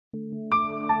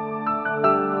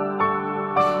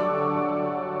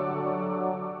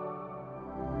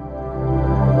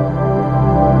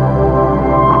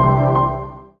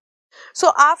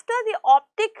after the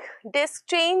optic disc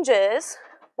changes,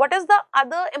 what is the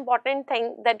other important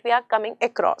thing that we are coming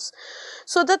across?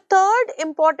 So the third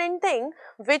important thing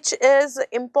which is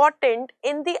important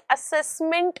in the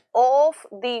assessment of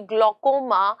the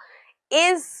glaucoma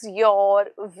is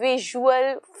your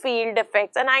visual field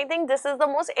effects, and I think this is the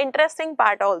most interesting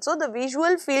part also, the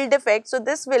visual field effects. So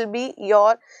this will be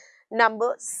your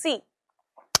number C.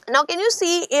 Now can you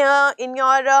see in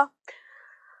your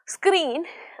screen,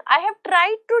 I have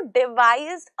tried to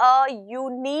devise a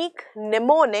unique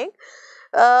mnemonic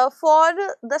for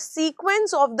the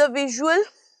sequence of the visual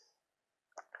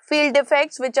field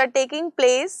effects which are taking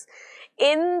place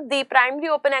in the primary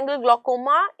open angle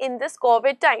glaucoma in this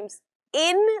COVID times.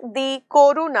 In the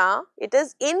corona, it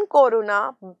is in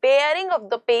corona, bearing of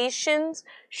the patients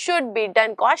should be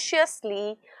done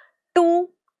cautiously to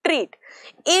treat.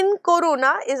 In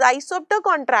corona is isopter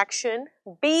contraction,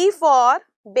 B for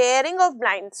bearing of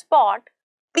blind spot,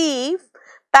 P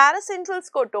paracentral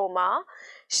scotoma,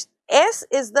 S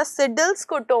is the Siddle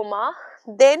scotoma,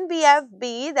 then we have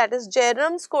B, that is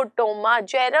Jerram scotoma.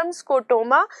 Jerram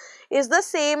scotoma is the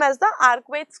same as the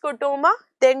arcuate scotoma.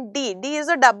 Then D is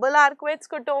a double arcuate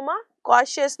scotoma.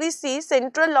 Cautiously C,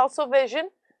 central loss of vision,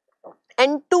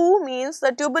 and 2 means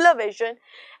the tubular vision,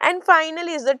 and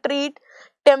finally is the treat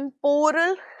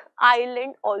temporal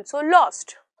island also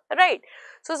lost, right?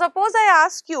 So suppose I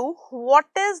ask you, what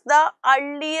is the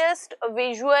earliest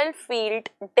visual field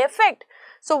defect?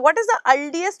 So what is the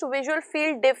earliest visual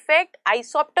field defect?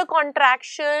 Isopter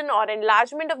contraction or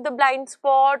enlargement of the blind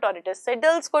spot, or it is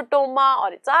Siddle scotoma,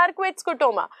 or it's arcuate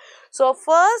scotoma. So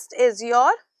first is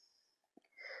your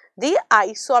the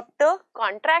isopter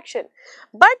contraction.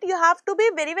 But you have to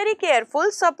be very, very careful.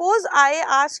 Suppose I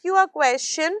ask you a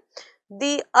question,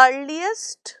 the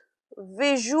earliest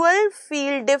visual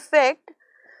field defect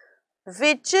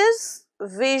which is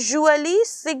visually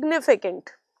significant,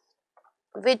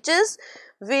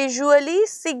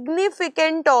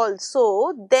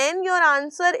 also, then your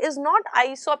answer is not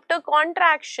isopter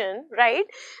contraction, right?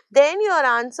 Then your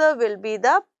answer will be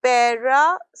the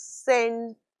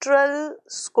paracentral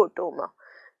scotoma.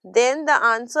 Then the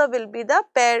answer will be the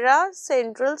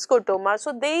paracentral scotoma.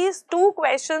 So these two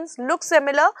questions look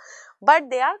similar, but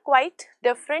they are quite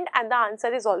different, and the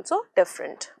answer is also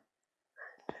different.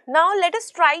 Now let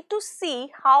us try to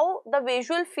see how the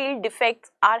visual field defects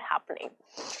are happening.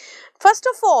 First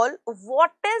of all,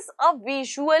 what is a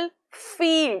visual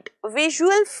field?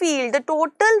 Visual field, the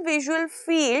total visual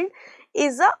field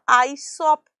is a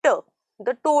isopter,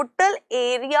 the total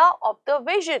area of the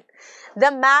vision,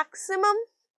 the maximum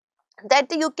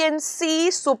that you can see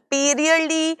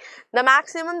superiorly, the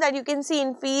maximum that you can see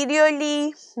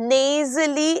inferiorly,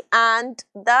 nasally, and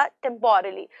the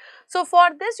temporally. So for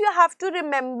this you have to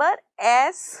remember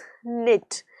S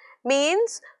nit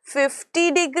means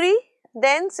 50 degree,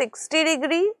 then 60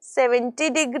 degree, 70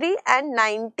 degree, and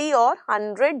 90 or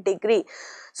 100 degree.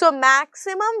 So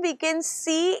maximum we can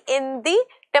see in the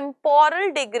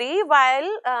temporal degree, while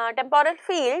temporal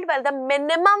field, while the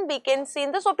minimum we can see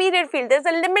in the superior field. There is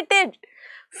a limited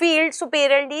field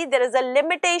superiorly, there is a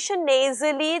limitation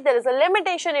nasally, there is a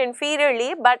limitation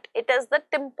inferiorly, but it is the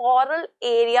temporal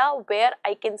area where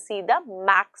I can see the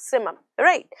maximum,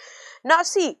 right? Now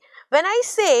see, when I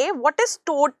say what is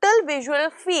total visual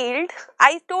field,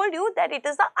 I told you that it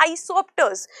is the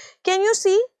isopters. Can you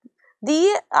see?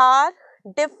 These are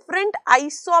different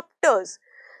isopters.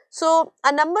 So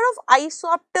a number of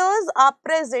isopters are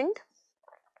present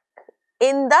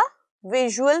in the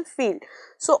visual field.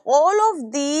 So all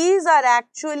of these are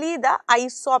actually the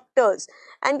isopters,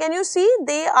 and can you see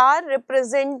they are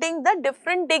representing the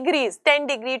different degrees, 10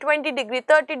 degree, 20 degree,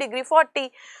 30 degree,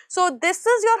 40. So this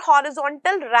is your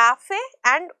horizontal raphe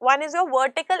and one is your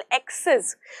vertical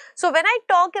axis. So when I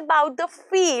talk about the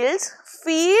fields,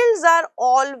 fields are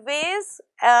always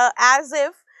as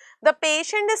if the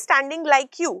patient is standing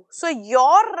like you. So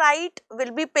your right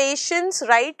will be patient's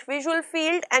right visual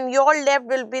field and your left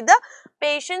will be the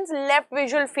patient's left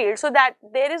visual field, so that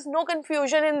there is no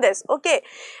confusion in this, okay.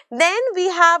 Then we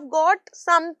have got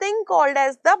something called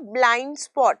as the blind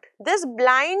spot. This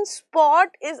blind spot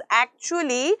is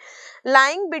actually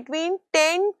lying between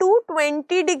 10 to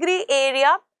 20 degree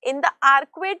area in the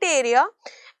arcuate area,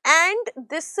 and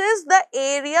this is the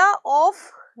area of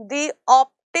the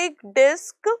optic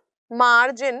disc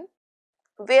margin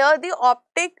where the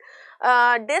optic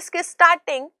disc is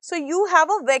starting. So you have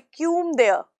a vacuum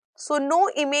there, so no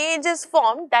image is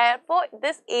formed, therefore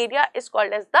this area is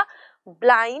called as the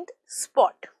blind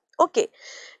spot, okay.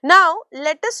 Now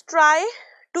let us try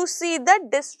to see the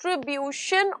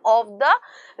distribution of the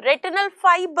retinal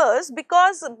fibers,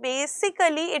 because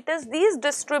basically it is these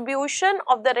distribution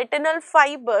of the retinal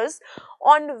fibers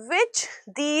on which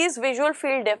these visual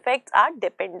field defects are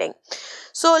depending.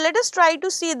 So let us try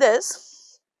to see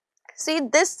this. See,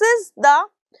 this is the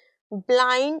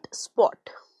blind spot.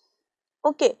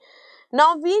 Okay.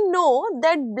 Now we know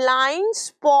that blind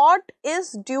spot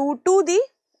is due to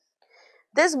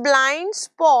this blind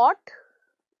spot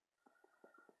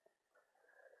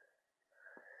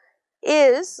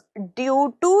is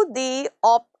due to the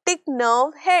optic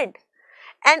nerve head,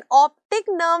 and optic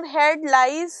nerve head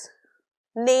lies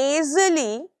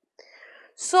nasally.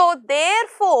 So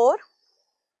therefore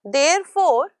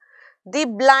the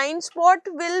blind spot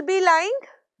will be lying,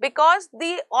 because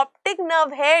the optic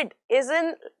nerve head is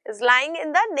lying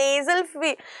in the nasal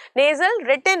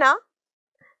retina,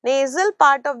 nasal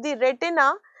part of the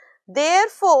retina.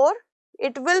 Therefore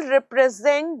it will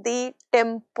represent the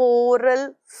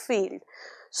temporal field.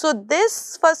 So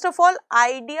this, first of all,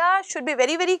 idea should be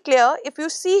very clear. If you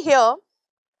see here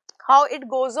how it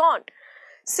goes on,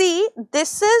 see,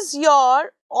 this is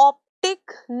your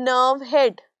optic nerve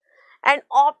head, and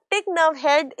optic nerve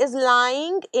head is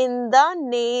lying in the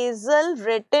nasal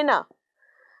retina,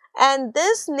 and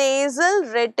this nasal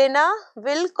retina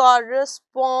will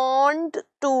correspond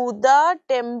to the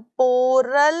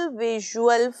temporal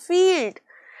visual field.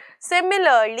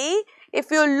 Similarly,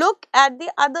 if you look at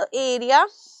the other area,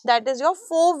 that is your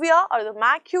fovea or the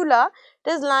macula,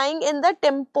 it is lying in the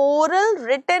temporal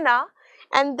retina,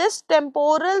 and this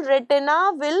temporal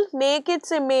retina will make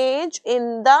its image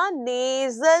in the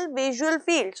nasal visual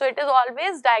field. So it is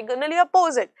always diagonally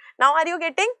opposite. Now are you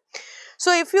getting?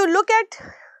 So if you look at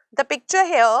the picture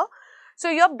here, so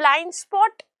your blind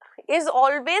spot is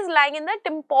always lying in the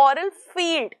temporal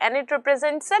field, and it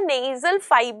represents the nasal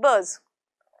fibers.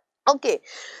 Okay,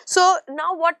 so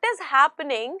now what is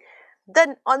happening,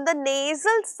 on the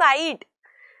nasal side,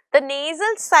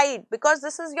 because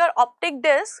this is your optic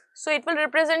disc, so it will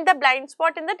represent the blind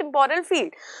spot in the temporal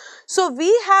field. So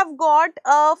we have got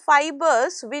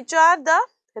fibers which are the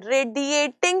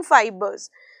radiating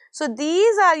fibers. So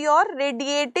these are your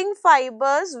radiating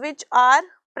fibers which are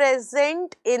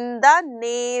present in the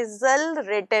nasal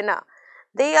retina.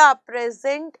 They are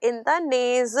present in the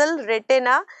nasal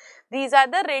retina. These are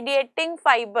the radiating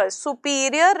fibers,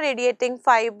 superior radiating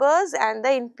fibers and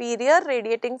the inferior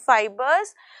radiating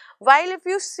fibers. While if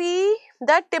you see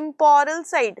the temporal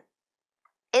side,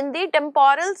 in the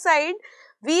temporal side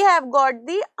we have got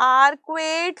the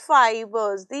arcuate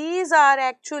fibers. These are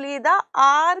actually the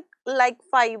arc-like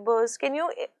fibers. Can you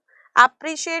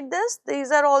appreciate this?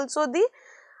 These are also the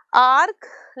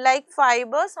arc-like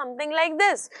fibers, something like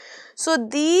this. So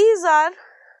these are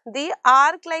the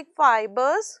arc-like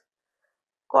fibers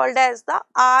called as the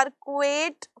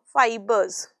arcuate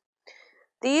fibers.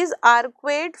 These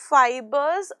arcuate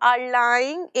fibers are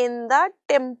lying in the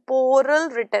temporal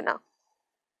retina.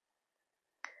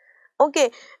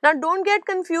 Okay, now don't get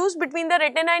confused between the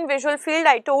retina and visual field.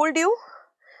 I told you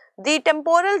the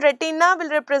temporal retina will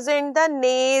represent the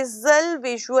nasal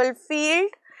visual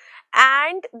field,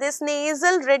 and this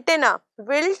nasal retina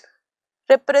will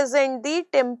represent the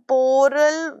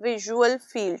temporal visual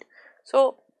field.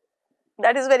 So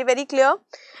that is very clear.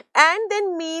 And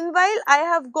then meanwhile I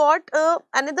have got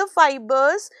another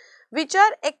fibers which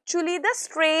are actually the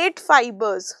straight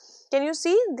fibers. Can you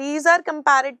see? These are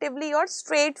comparatively your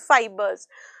straight fibers.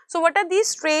 So what are these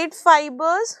straight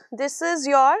fibers? This is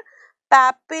your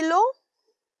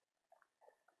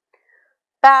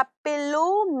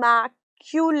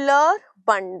papillomacular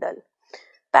bundle.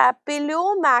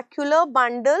 Papillomacular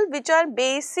bundle, which are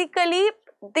basically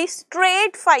the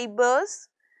straight fibers,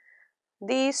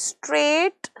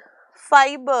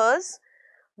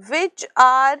 which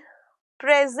are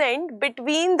present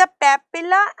between the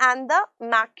papilla and the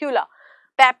macula.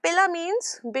 Papilla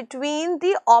means between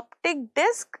the optic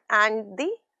disc and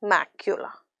the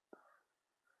macula.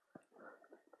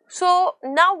 So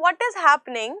now what is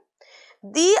happening?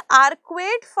 The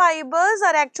arcuate fibers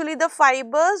are actually the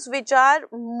fibers which are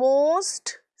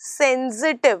most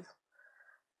sensitive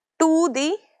to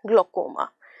the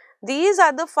glaucoma. These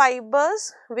are the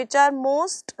fibers which are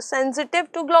most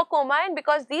sensitive to glaucoma, and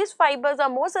because these fibers are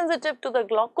more sensitive to the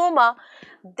glaucoma,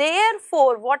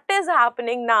 therefore what is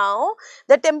happening now?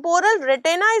 The temporal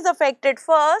retina is affected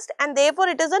first, and therefore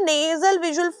it is a nasal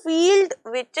visual field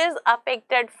which is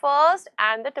affected first,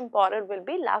 and the temporal will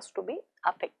be last to be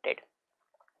affected.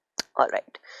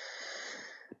 Alright.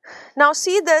 Now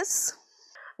see this.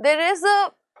 There is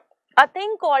a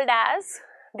thing called as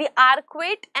the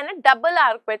arcuate and a double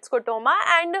arcuate scotoma,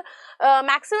 and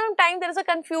maximum time there is a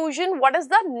confusion what is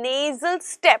the nasal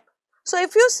step. So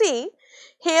if you see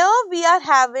here, we are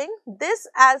having this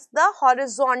as the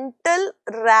horizontal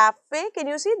raphe. Can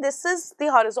you see? This is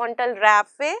the horizontal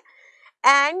raphe,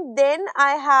 and then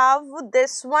I have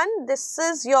this one. This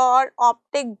is your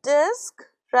optic disc,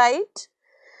 right?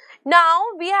 Now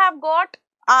we have got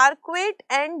arcuate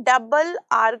and double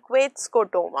arcuate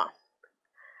scotoma.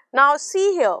 Now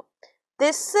see here,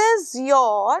 this is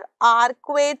your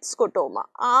arcuate scotoma,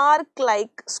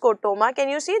 arc-like scotoma. Can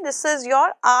you see? This is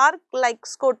your arc-like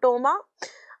scotoma.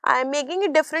 I am making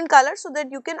a different color so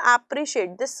that you can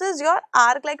appreciate. This is your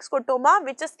arc-like scotoma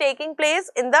which is taking place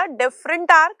in the different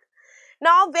arc.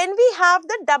 Now when we have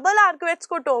the double arcuate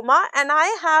scotoma and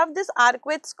I have this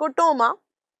arcuate scotoma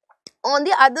on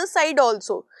the other side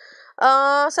also,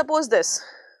 suppose this.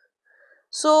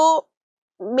 So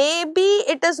maybe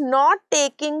it is not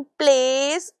taking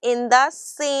place in the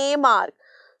same arc.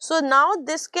 So now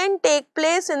this can take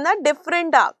place in the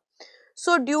different arc.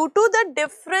 So due to the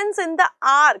difference in the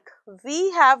arc,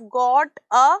 we have got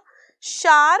a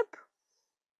sharp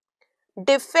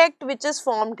defect which is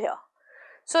formed here.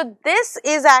 So this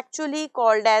is actually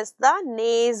called as the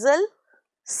nasal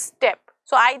step.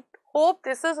 So I hope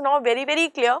this is now very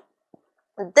clear.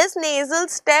 This nasal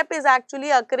step is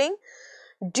actually occurring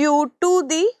due to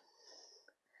the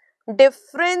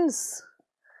difference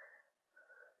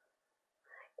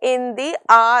in the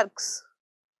arcs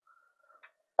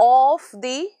of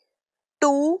the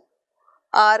two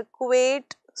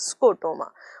arcuate scotoma.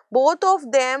 Both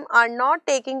of them are not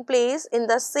taking place in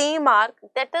the same arc.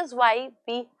 That is why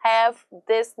we have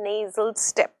this nasal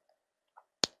step.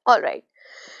 Alright.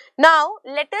 Now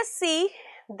let us see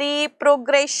the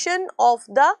progression of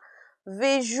the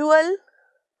visual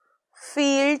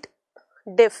field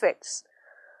defects.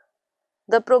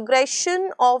 The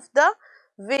progression of the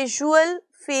visual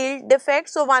field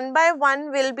defects. So one by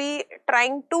one we'll be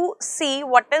trying to see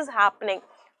what is happening.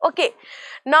 Okay,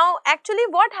 now actually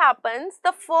what happens,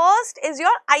 the first is your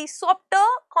isopter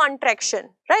contraction,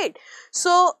 right?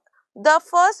 So the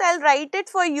first, I'll write it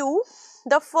for you.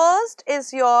 The first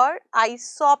is your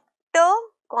isopter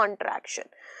contraction.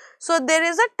 So there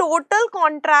is a total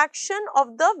contraction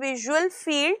of the visual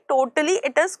field, totally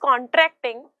it is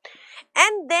contracting.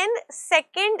 And then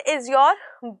second is your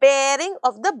bearing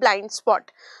of the blind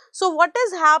spot. So what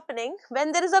is happening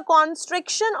when there is a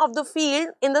constriction of the field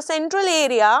in the central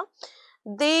area,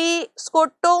 the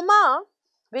scotoma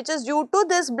which is due to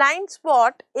this blind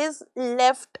spot is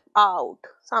left out,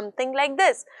 something like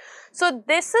this. So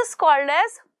this is called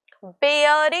as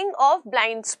bearing of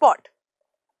blind spot.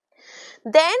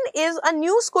 Then is a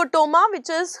new scotoma which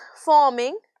is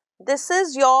forming. This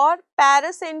is your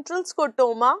paracentral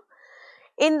scotoma.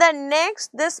 In the next,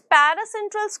 this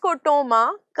paracentral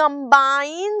scotoma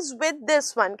combines with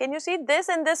this one. Can you see? This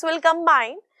and this will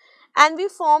combine and we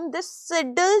form this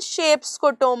saddle shaped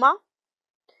scotoma.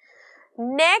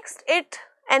 Next, it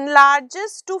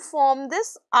enlarges to form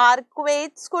this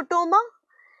arcuate scotoma,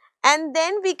 and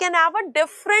then we can have a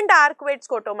different arcuate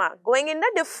scotoma going in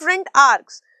the different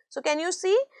arcs. So can you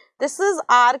see? This is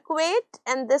arcuate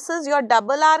and this is your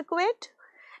double arcuate,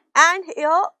 and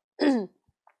here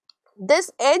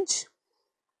this edge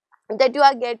that you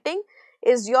are getting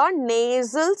is your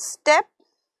nasal step.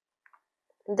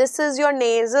 This is your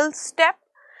nasal step,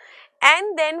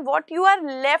 and then what you are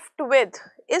left with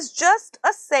is just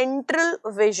a central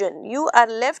vision. You are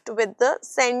left with the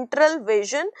central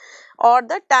vision or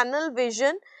the tunnel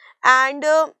vision, and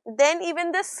then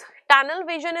even this tunnel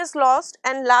vision is lost,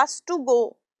 and last to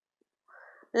go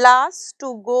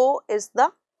is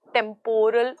the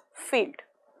temporal field.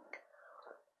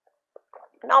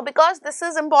 Now because this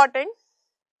is important,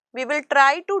 we will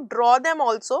try to draw them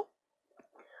also.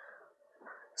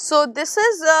 So this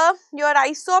is your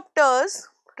isopters,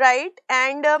 right?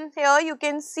 And here you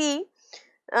can see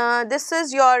this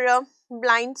is your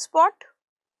blind spot.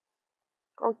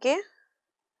 Okay.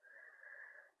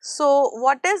 So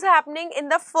what is happening in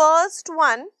the first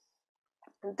one?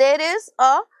 There is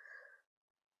a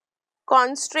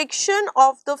constriction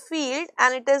of the field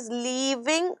and it is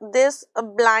leaving this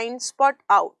blind spot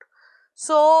out.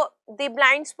 So the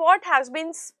blind spot has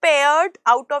been spared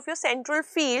out of your central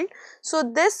field. So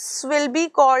this will be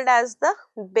called as the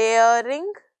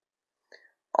bearing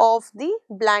of the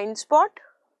blind spot.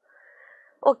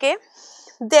 Okay.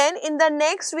 Then in the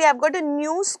next we have got a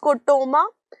new scotoma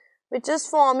which is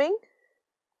forming.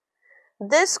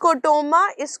 This scotoma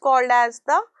is called as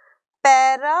the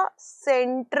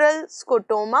paracentral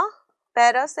scotoma.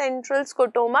 Paracentral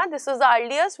scotoma, this is the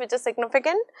earliest which is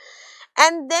significant.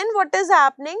 and then what is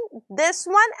happening, this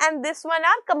one and this one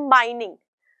are combining.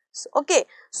 Okay,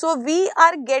 so we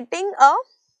are getting a,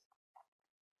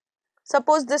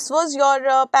 suppose this was your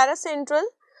paracentral,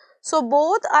 so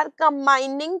both are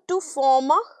combining to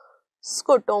form a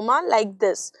scotoma like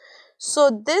this.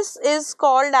 So this is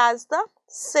called as the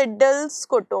Siddle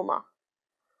scotoma.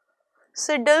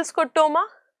 Siddle scotoma.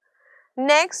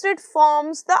 Next it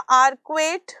forms the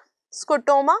arcuate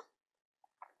scotoma.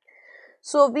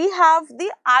 So we have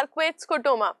the arcuate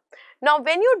scotoma. Now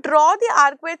when you draw the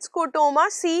arcuate scotoma,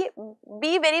 see,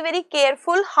 be very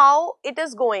careful how it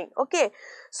is going. Okay,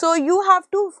 so you have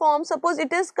to form, suppose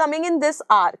it is coming in this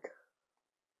arc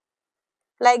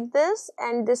like this,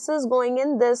 and this is going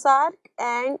in this arc,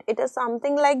 and it is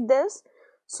something like this.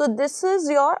 So this is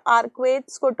your arcuate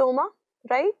scotoma,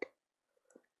 right?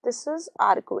 This is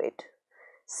arcuate.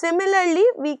 Similarly,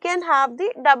 we can have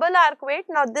the double arcuate.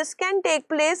 Now this can take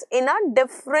place in a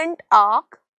different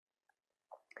arc.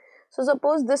 So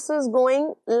suppose this is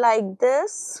going like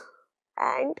this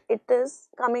and it is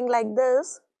coming like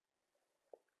this.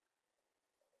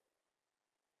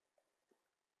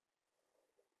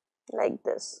 Like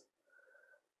this,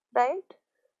 right?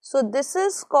 So this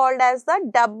is called as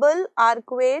the double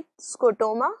arcuate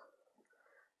scotoma.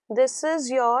 This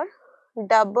is your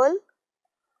double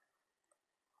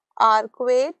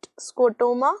arcuate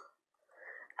scotoma,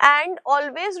 and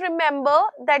always remember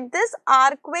that this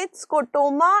arcuate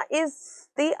scotoma is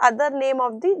the other name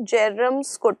of the Jerem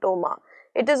scotoma.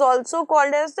 It is also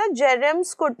called as the Jerem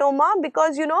scotoma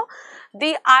because you know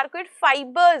the arcuate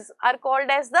fibers are called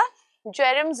as the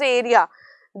Jerem's area.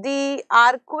 The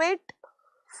arcuate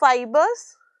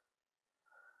fibers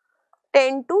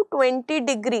 10 to 20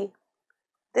 degree.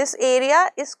 This area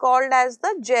is called as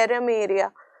the Jerem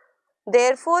area.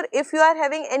 Therefore, if you are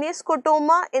having any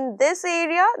scotoma in this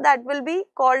area, that will be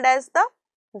called as the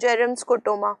Jerem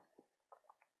scotoma.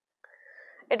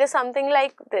 It is something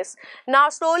like this. Now,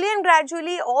 slowly and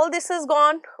gradually, all this is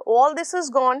gone, all this is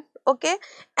gone, okay,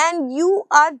 and you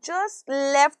are just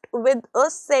left with a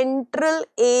central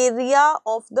area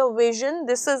of the vision.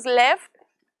 This is left,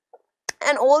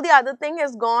 and all the other thing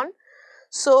is gone.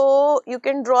 So, you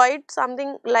can draw it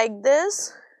something like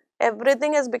this.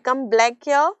 Everything has become black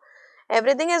here.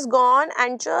 Everything is gone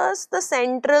and just the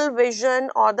central vision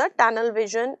or the tunnel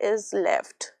vision is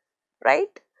left,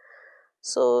 right?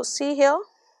 So, see here,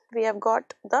 we have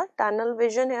got the tunnel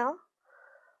vision here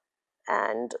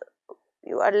and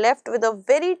you are left with a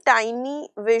very tiny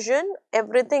vision.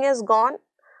 Everything is gone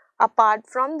apart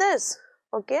from this,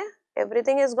 okay?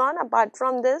 Everything is gone apart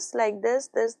from this, like this.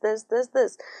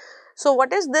 So,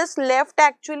 what is this left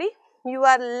actually? You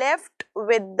are left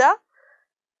with the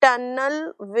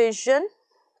tunnel vision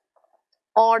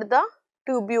or the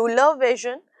tubular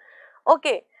vision,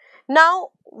 okay. Now,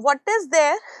 what is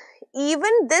there?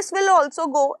 Even this will also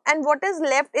go, and what is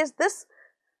left is this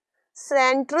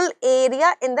central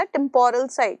area in the temporal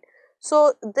side.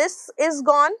 So, this is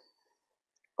gone,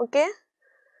 okay.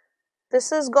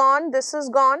 This is gone,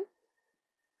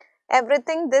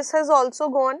 everything, this has also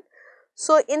gone.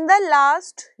 So, in the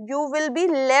last, you will be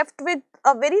left with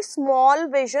a very small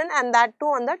vision, and that too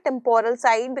on the temporal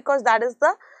side because that is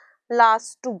the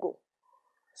last to go.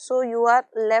 So, you are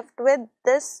left with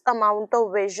this amount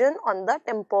of vision on the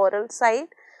temporal side,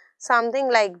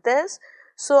 something like this.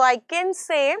 So, I can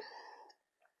say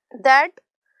that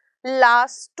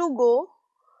last to go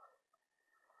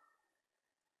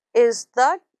is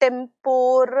the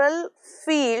temporal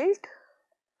field.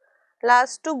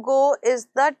 Last to go is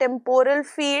the temporal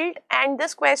field, and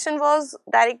this question was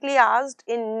directly asked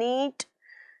in NEET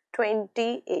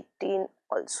 2018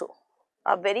 also.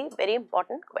 A very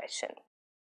important question.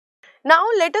 Now,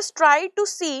 let us try to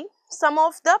see some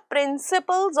of the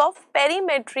principles of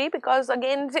perimetry because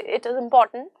again it is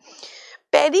important.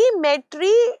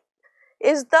 Perimetry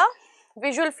is the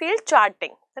visual field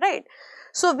charting, right?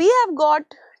 So, we have got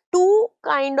two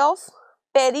kind of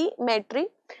perimetry,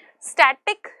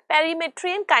 static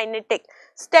perimetry and kinetic.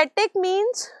 Static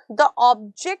means the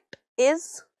object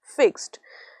is fixed.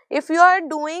 If you are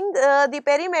doing the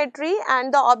perimetry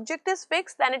and the object is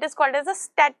fixed, then it is called as a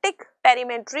static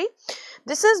perimetry.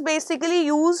 This is basically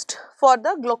used for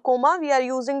the glaucoma. We are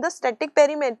using the static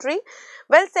perimetry.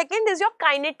 Well, second is your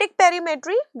kinetic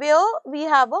perimetry where we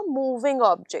have a moving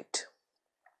object.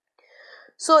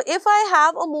 So, if I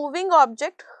have a moving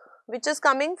object which is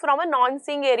coming from a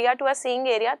non-seeing area to a seeing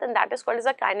area, then that is called as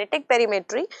a kinetic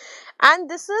perimetry, and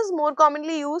this is more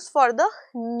commonly used for the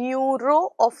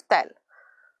neuro-ophthal.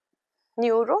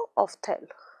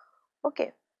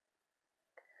 Okay.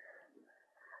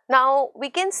 Now, we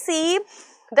can see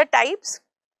the types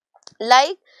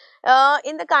like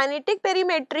In the kinetic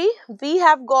perimetry, we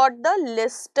have got the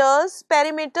Lister's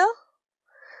perimeter.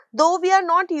 Though we are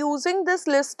not using this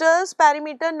Lister's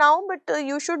perimeter now, but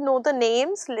you should know the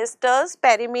names. Lister's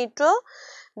perimeter.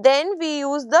 Then we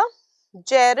use the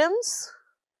Jerem's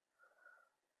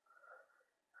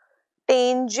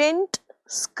tangent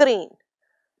screen.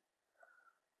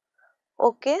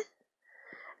 Okay.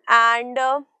 And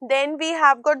then we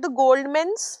have got the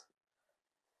Goldman's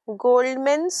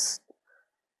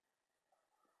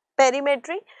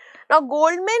perimetry. Now,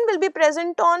 Goldman will be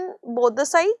present on both the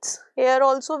sides. Here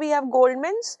also we have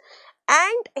Goldman's,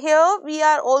 and here we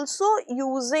are also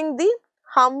using the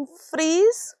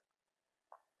Humphreys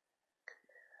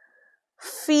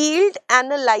field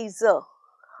analyzer.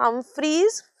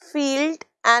 Humphreys field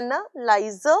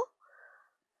analyzer,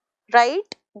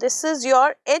 right? This is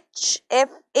your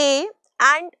HFA,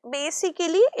 and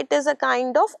basically it is a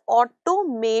kind of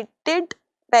automated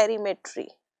perimetry.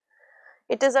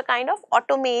 It is a kind of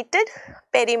automated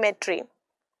perimetry.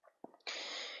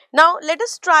 Now, let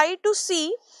us try to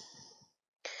see.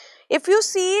 If you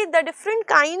see the different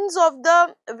kinds of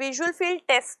the visual field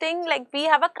testing, like we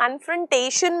have a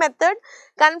confrontation method.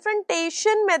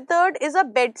 Confrontation method is a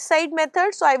bedside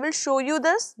method. So, I will show you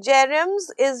this.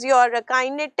 Jerem's is your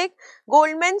kinetic,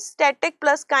 Goldman's static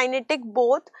plus kinetic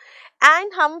both,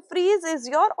 and Humphreys is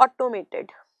your automated.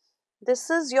 This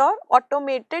is your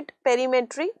automated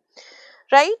perimetry,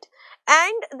 right?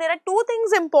 And there are two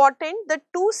things important, the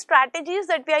two strategies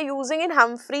that we are using in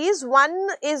Humphreys. One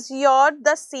is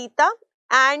the Sita,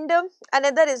 and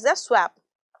another is the swap.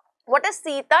 What is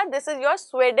Sita? This is your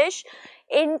Swedish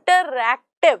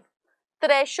interactive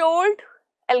threshold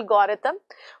algorithm.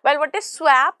 Well, what is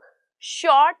swap?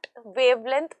 Short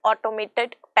wavelength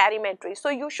automated perimetry. So,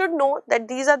 you should know that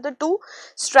these are the two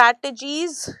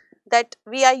strategies that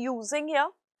we are using here,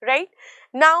 right?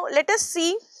 Now, let us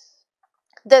see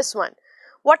this one.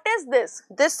 What is this?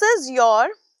 This is your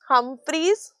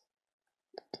Humphreys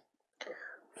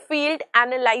field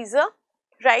analyzer,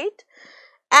 right?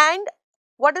 And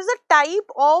what is the type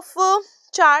of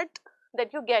chart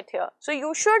that you get here? So,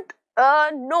 you should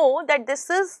know that this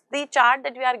is the chart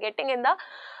that we are getting in the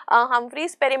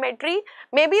Humphreys perimetry.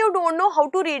 Maybe you don't know how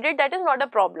to read it, that is not a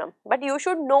problem, but you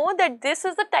should know that this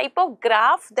is the type of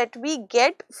graph that we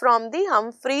get from the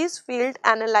Humphreys field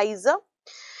analyzer.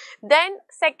 Then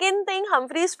second thing,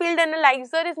 Humphreys field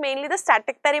analyzer is mainly the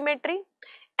static perimetry.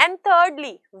 And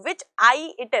thirdly, which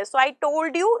eye it is. So, I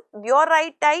told you your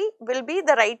right eye will be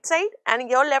the right side and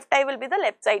your left eye will be the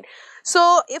left side.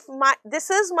 So, if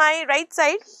this is my right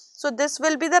side, so this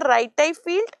will be the right eye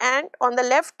field, and on the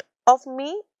left of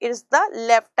me is the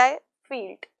left eye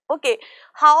field. Okay,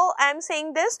 how I am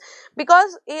saying this?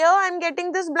 Because here I am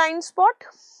getting this blind spot,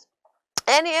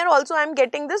 and here also I am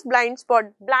getting this blind spot.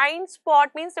 Blind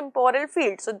spot means temporal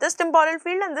field. So, this temporal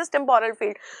field and this temporal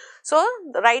field. So,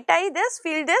 the right eye this,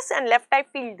 field this, and left eye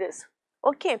field this.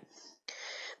 Okay.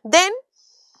 Then,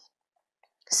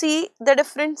 see the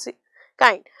different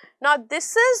kind. Now,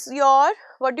 this is your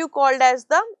what you called as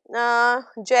the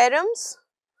Jerem's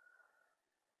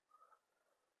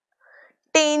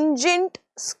tangent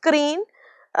screen.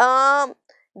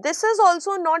 This is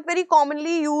also not very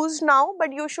commonly used now,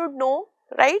 but you should know,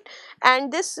 right?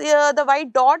 And this the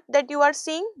white dot that you are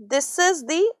seeing, this is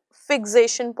the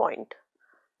fixation point,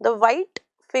 the white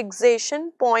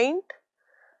fixation point,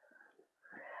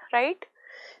 right?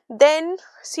 Then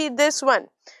see this one.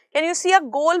 Can you see a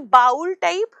goal bowl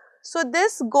type? So,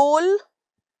 this goal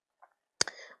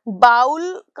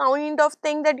bowl kind of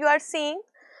thing that you are seeing,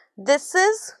 this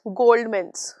is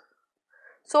Goldman's.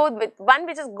 So, with one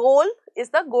which is goal is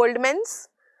the Goldman's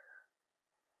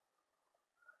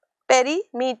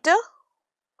perimeter,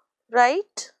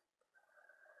 right?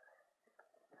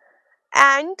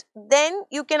 And then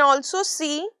you can also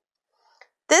see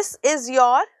this is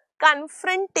your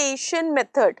confrontation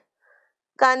method.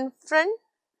 Confrontation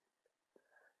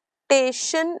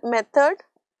method.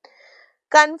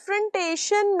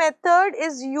 Confrontation method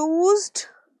is used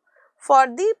for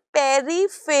the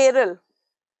peripheral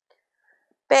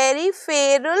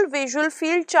visual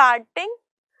field charting,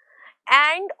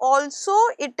 and also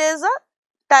it is a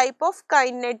type of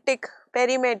kinetic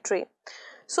perimetry.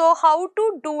 So, how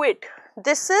to do it?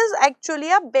 This is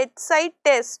actually a bedside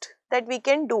test that we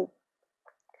can do.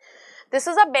 This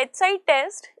is a bedside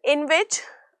test in which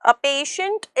a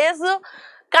patient is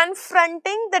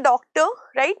confronting the doctor,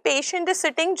 right? Patient is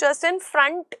sitting just in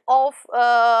front of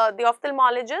the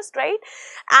ophthalmologist, right?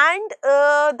 And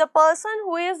the person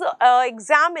who is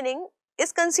examining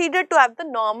is considered to have the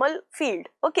normal field.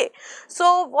 Okay,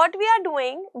 so what we are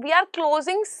doing, we are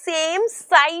closing same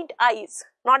side eyes,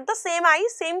 not the same eye,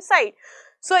 same side.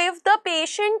 So if the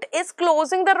patient is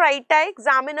closing the right eye,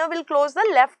 examiner will close the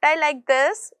left eye like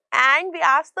this, and we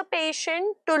ask the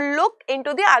patient to look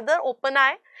into the other open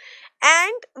eye,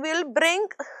 and we'll bring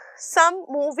some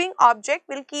moving object,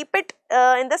 we'll keep it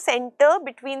in the center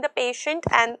between the patient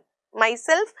and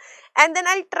myself, and then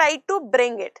I'll try to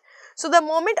bring it. So the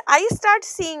moment I start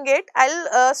seeing it,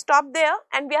 I'll stop there,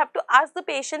 and we have to ask the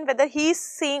patient whether he is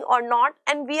seeing or not,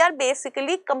 and we are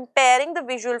basically comparing the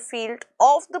visual field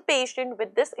of the patient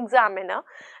with this examiner,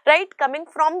 right, coming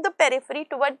from the periphery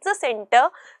towards the center.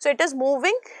 So it is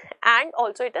moving and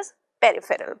also it is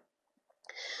peripheral.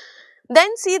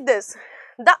 Then see this,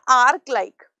 the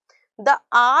arc-like. The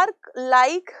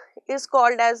arc-like is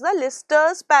called as the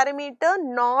Lister's parameter,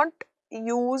 not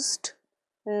used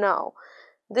now.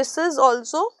 This is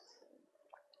also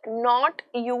not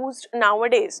used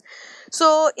nowadays.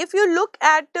 So if you look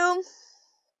at the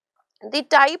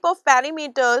type of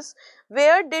parameters,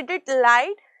 where did it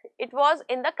lie? It was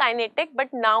in the kinetic, but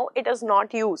now it is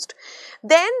not used.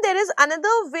 Then there is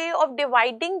another way of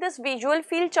dividing this visual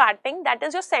field charting, that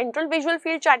is your central visual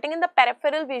field charting and the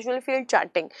peripheral visual field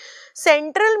charting.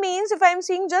 Central means if I am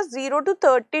seeing just 0 to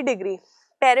 30 degree.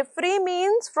 Periphery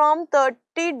means from 30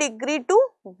 degree to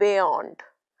beyond.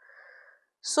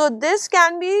 So this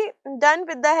can be done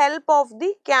with the help of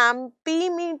the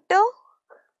campimeter,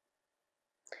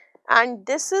 and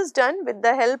this is done with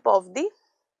the help of the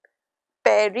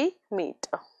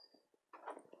perimeter,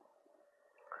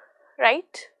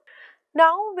 right?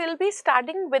 Now we'll be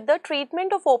starting with the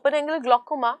treatment of open angle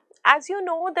glaucoma. As you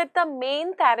know that the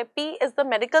main therapy is the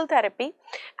medical therapy,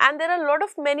 and there are a lot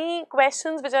of many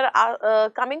questions which are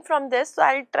coming from this, so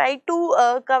I'll try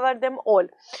to cover them all.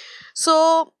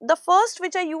 So the first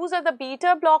which I use are the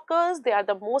beta blockers. They are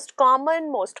the most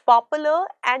common, most popular,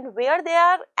 and where they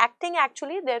are acting,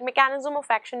 actually their mechanism of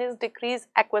action is decreased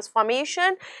aqueous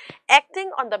formation,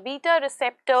 acting on the beta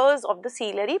receptors of the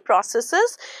ciliary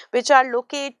processes, which are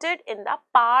located in the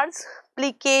pars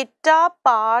plicata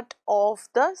part of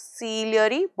the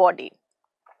ciliary body.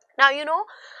 Now you know,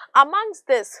 amongst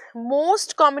this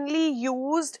most commonly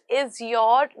used is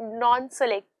your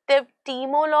non-selective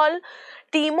timolol.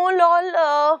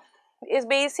 Timolol is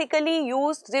basically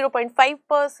used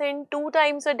 0.5% 2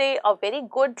 times a day, a very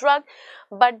good drug,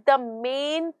 but the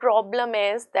main problem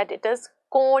is that it is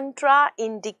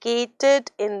contraindicated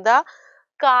in the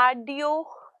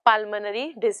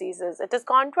cardiopulmonary diseases. It is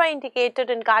contraindicated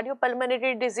in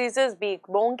cardiopulmonary diseases, be it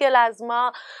bronchial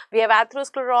asthma, we have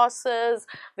atherosclerosis,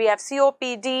 we have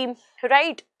COPD,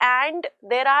 right? And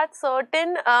there are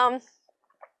certain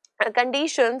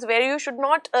conditions where you should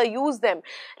not use them,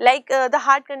 like the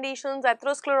heart conditions,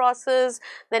 atherosclerosis,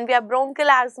 then we have bronchial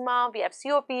asthma, we have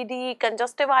COPD,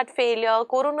 congestive heart failure,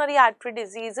 coronary artery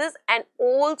diseases, and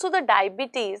also the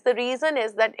diabetes. The reason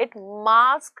is that it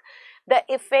masks the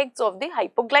effects of the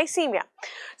hypoglycemia.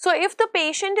 So if the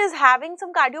patient is having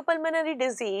some cardiopulmonary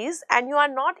disease and you are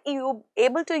not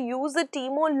able to use the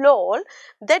timolol,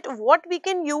 that what we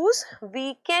can use?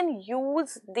 We can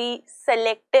use the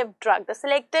selective drug. The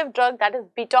selective drug, that is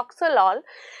betoxolol,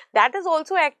 that is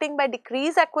also acting by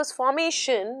decreased aqueous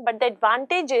formation, but the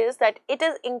advantage is that it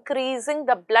is increasing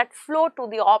the blood flow to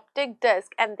the optic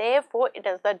disc, and therefore it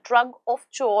is the drug of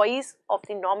choice of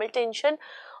the normal tension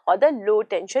or the low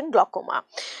tension glaucoma.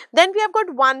 Then we have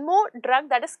got one more drug,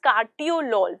 that is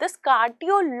cartiolol. This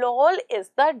cartiolol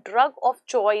is the drug of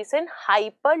choice in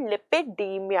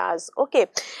hyperlipidemias, okay,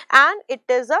 and it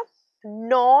is a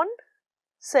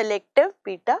non-selective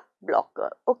beta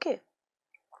blocker, okay.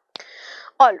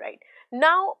 Alright.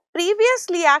 Now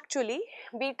previously actually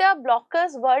beta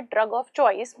blockers were drug of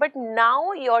choice, but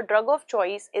now your drug of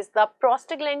choice is the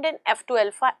prostaglandin F2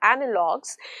 alpha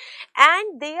analogs,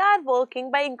 and they are working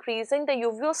by increasing the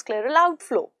uveoscleral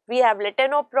outflow. We have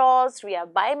latanoprost, we have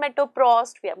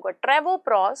bimetoprost, we have got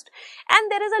travoprost,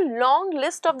 and there is a long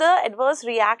list of the adverse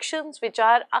reactions which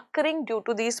are occurring due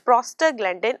to these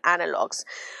prostaglandin analogs.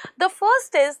 The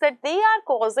first is that they are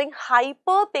causing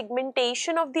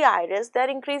hyperpigmentation of the iris. They are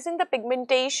increasing the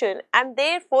pigmentation, and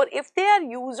therefore if they are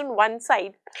used on one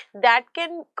side, that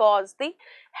can cause the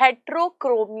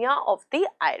heterochromia of the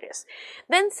iris.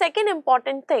 Then second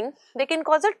important thing, they can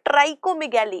cause a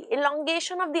trichomegaly,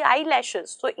 elongation of the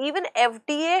eyelashes. So even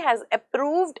FDA has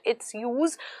approved its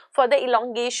use for the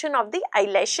elongation of the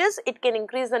eyelashes. It can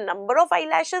increase the number of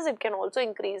eyelashes, it can also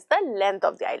increase the length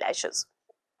of the eyelashes.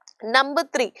 Number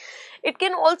 3, it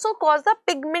can also cause the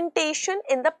pigmentation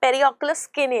in the periocular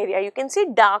skin area. You can see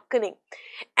darkening.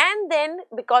 And then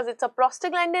because it's a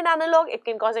prostaglandin analog, it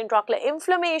can cause intraocular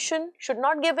inflammation, should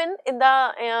not give in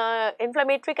the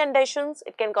inflammatory conditions.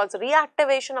 It can cause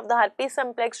reactivation of the herpes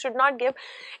simplex, should not give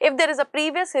if there is a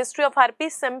previous history of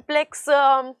herpes simplex.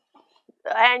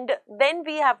 And then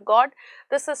we have got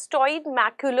the cystoid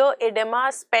macular edema,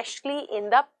 especially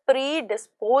in the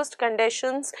predisposed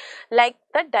conditions like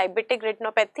the diabetic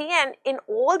retinopathy, and in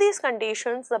all these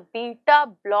conditions the beta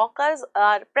blockers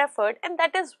are preferred, and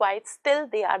that is why still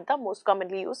they are the most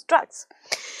commonly used drugs.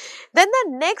 Then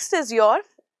the next is your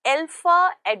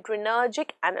alpha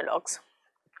adrenergic analogs.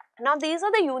 Now, these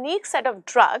are the unique set of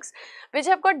drugs which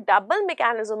have got double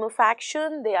mechanism of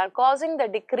action. They are causing the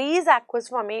decreased aqueous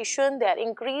formation, they are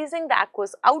increasing the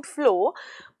aqueous outflow,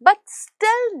 but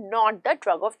still not the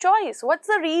drug of choice. What's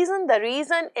the reason? The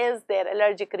reason is their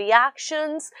allergic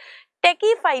reactions.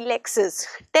 Tachyphylaxis.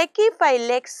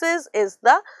 Tachyphylaxis is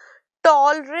the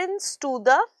tolerance to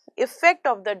the effect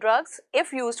of the drugs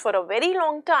if used for a very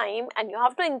long time, and you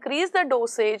have to increase the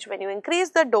dosage. When you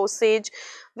increase the dosage,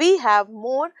 we have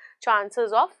more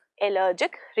chances of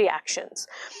allergic reactions.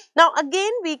 Now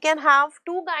again, we can have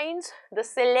two kinds, the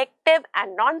selective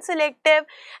and non-selective,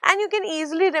 and you can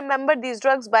easily remember these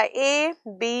drugs by A,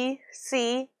 B,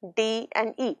 C, D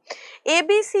and E.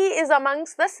 ABC is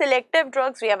amongst the selective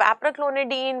drugs. We have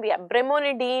apraclonidine, we have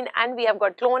brimonidine, and we have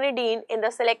got clonidine. In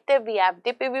the selective, we have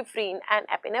dipivifrine and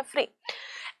epinephrine.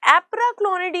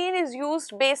 Apraclonidine is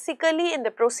used basically in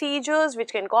the procedures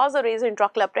which can cause a raise in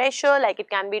intraocular pressure, like it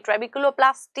can be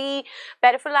trabeculoplasty,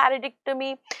 peripheral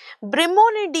iridectomy.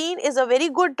 Brimonidine is a very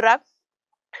good drug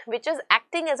which is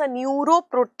acting as a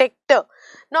neuroprotector.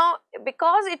 Now,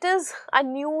 because it is a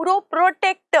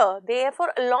neuroprotector,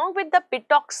 therefore along with the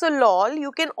pitoxolol,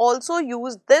 you can also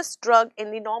use this drug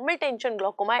in the normal tension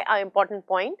glaucoma, an important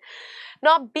point.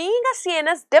 Now, being a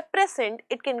CNS depressant,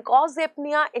 it can cause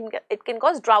apnea, it can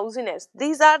cause drowsiness.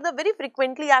 These are the very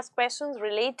frequently asked questions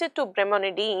related to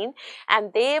brimonidine,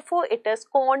 and therefore it is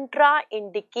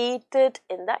contraindicated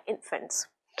in the infants.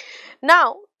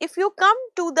 Now, if you come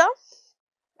to the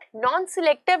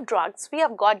non-selective drugs, we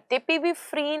have got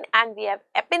dipivifrine and we have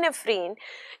epinephrine.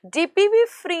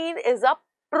 Dipivifrine is a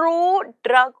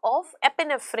pro-drug of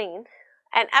epinephrine,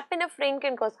 and epinephrine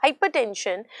can cause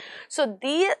hypertension. So,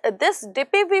 this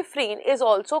dipivifrine is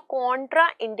also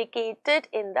contraindicated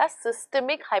in the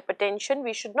systemic hypertension.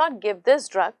 We should not give this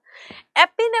drug.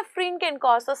 Epinephrine can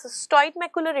cause a cystoid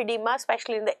macular edema,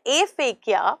 especially in the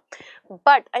aphakia.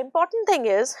 But important thing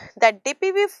is that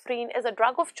dipivifrine is a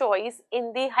drug of choice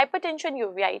in the hypertension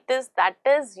uveitis, that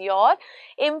is your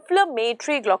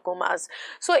inflammatory glaucomas.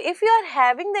 So, if you are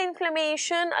having the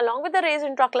inflammation along with the raised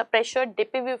intraocular pressure,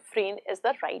 dipivifrine is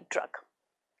the right drug.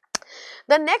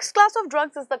 The next class of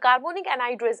drugs is the carbonic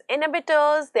anhydrase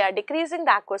inhibitors. They are decreasing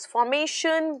the aqueous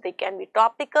formation. They can be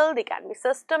topical, they can be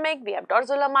systemic. We have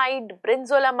dorzolamide,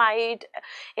 brinzolamide.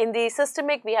 In the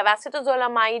systemic, we have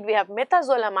acetazolamide, we have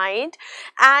methazolamide.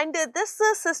 And this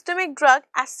systemic drug,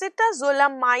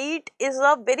 acetazolamide, is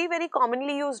a very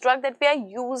commonly used drug that we are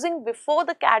using before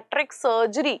the cataract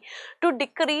surgery to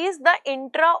decrease the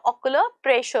intraocular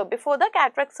pressure. Before the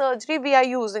cataract surgery, we are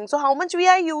using. So, how much we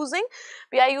are using?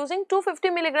 We are using 250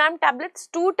 milligram tablets,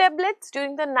 2 tablets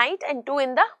during the night and 2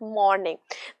 in the morning.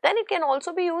 Then it can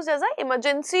also be used as an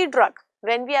emergency drug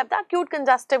when we have the acute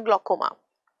congestive glaucoma.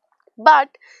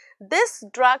 But this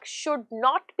drug should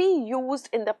not be used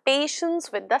in the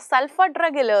patients with the sulfur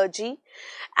drug allergy,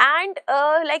 and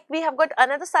like we have got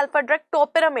another sulfur drug,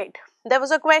 topiramate. There was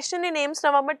a question in AIIMS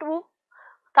November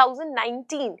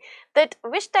 2019 that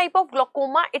which type of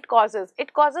glaucoma it causes.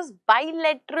 It causes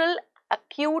bilateral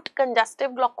acute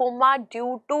congestive glaucoma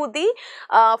due to the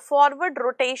forward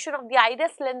rotation of the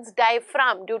iris lens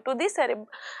diaphragm due to the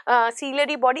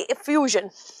ciliary body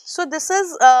effusion. So, this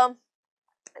is the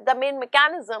main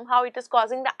mechanism how it is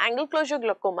causing the angle closure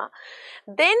glaucoma.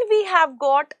 Then we have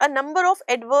got a number of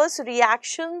adverse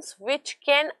reactions which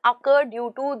can occur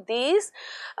due to these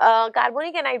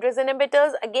carbonic anhydrase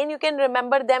inhibitors. Again, you can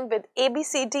remember them with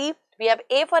ABCD. We have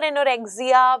A for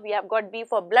anorexia, we have got B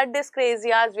for blood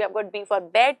dyscrasias, we have got B for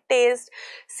bad taste,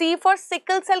 C for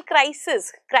sickle cell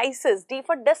crisis, D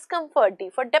for discomfort, D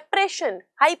for depression,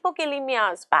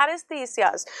 hypokalemias,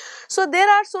 paresthesias. So, there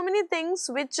are so many things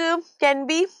which can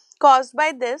be caused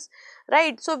by this.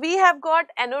 right? So we have got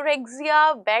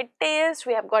anorexia, bad taste,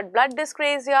 we have got blood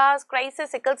dyscrasias,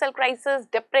 crisis, sickle cell crisis,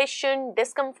 depression,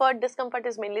 discomfort. Discomfort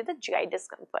is mainly the GI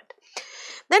discomfort.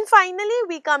 Then finally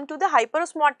we come to the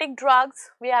hyperosmotic drugs.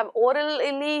 We have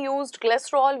orally used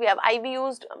glycerol, we have IV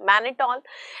used mannitol,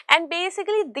 and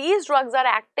basically these drugs are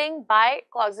acting by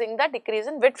causing the decrease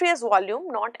in vitreous volume,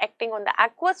 not acting on the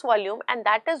aqueous volume, and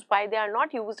that is why they are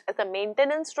not used as a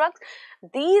maintenance drugs.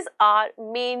 These are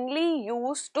mainly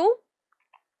used to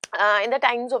in the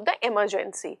times of the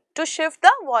emergency to shift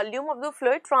the volume of the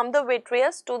fluid from the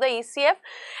vitreous to the ECF,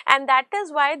 and that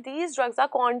is why these drugs are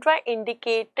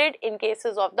contraindicated in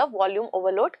cases of the volume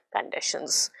overload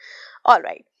conditions.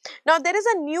 Alright. Now there is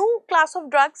a new class of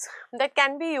drugs that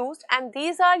can be used, and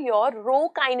these are your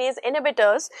Rho kinase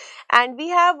inhibitors, and we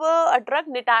have a drug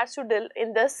nitarsudil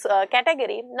in this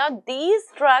category. Now these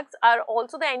drugs are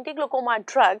also the anti-glaucoma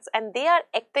drugs, and they are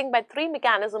acting by three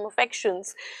mechanism of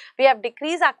actions. We have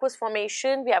decreased aqueous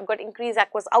formation, we have got increased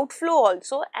aqueous outflow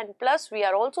also, and plus we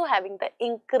are also having the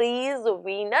increased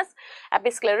venous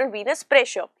episcleral venous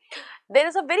pressure. There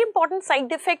is a very important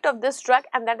side effect of this drug,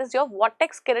 and that is your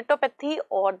vortex keratopathy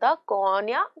or the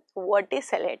cornea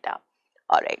verticillata.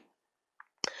 Alright.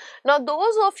 Now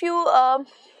those of you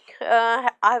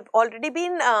have already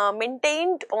been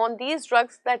maintained on these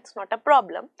drugs, that's not a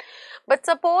problem. But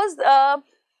suppose the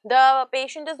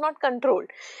patient is not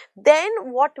controlled,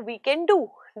 then what we can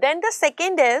do? Then the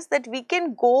second is that we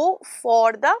can go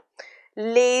for the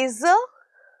laser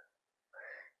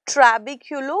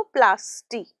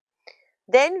trabeculoplasty.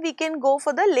 Then we can go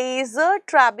for the laser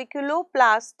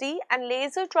trabeculoplasty, and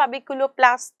laser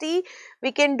trabeculoplasty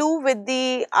we can do with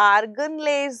the argon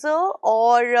laser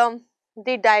or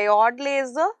the diode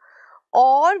laser,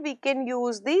 or we can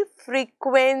use the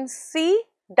frequency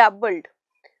doubled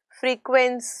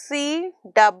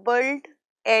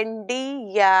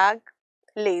ND-YAG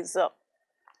laser,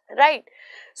 right?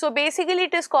 So basically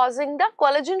it is causing the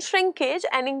collagen shrinkage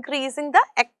and increasing the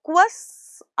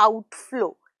aqueous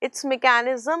outflow. Its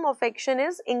mechanism of action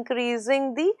is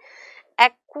increasing the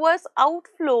aqueous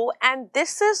outflow, and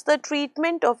this is the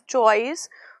treatment of choice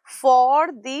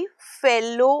for the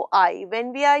fellow eye.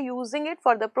 When we are using it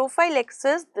for the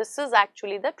prophylaxis, this is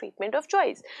actually the treatment of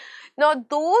choice. Now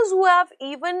those who have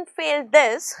even failed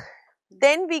this,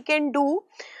 then we can do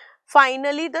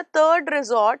finally the third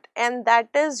resort, and that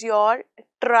is your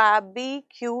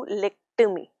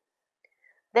trabeculectomy.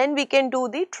 Then we can do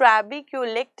the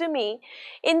trabeculectomy.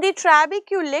 In the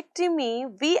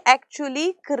trabeculectomy, we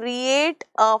actually create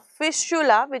a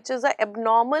fistula, which is an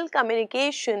abnormal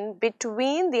communication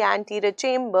between the anterior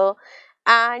chamber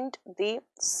and the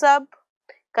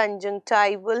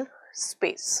subconjunctival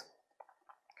space.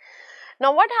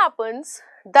 Now what happens?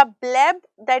 The bleb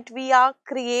that we are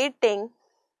creating,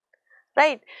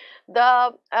 right,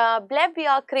 the bleb we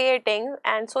are creating,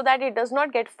 and so that it does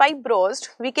not get fibrosed,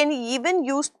 we can even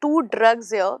use two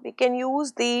drugs here. We can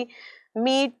use the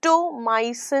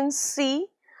mitomycin C,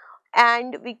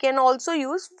 and we can also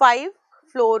use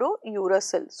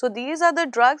 5-fluorouracil. So these are the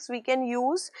drugs we can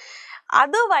use.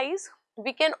 Otherwise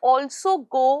we can also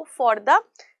go for the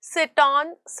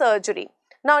sit-on surgery.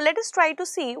 Now let us try to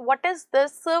see what is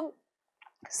this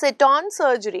sit-on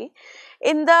surgery.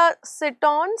 In the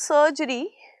sit-on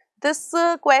surgery, this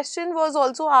question was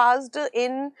also asked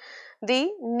in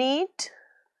the NEET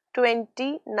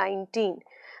 2019,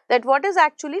 that what is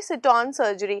actually sit-on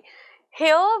surgery.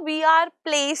 Here we are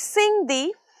placing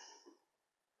the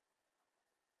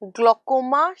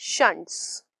glaucoma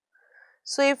shunts.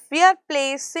 So if we are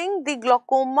placing the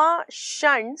glaucoma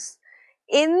shunts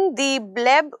in the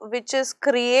bleb which is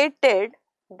created,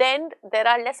 then there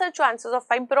are lesser chances of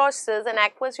fibrosis and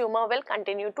aqueous humor will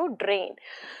continue to drain.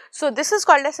 So this is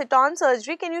called a sit-on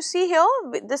surgery. Can you see here?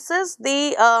 This is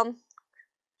the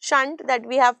shunt that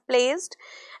we have placed,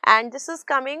 and this is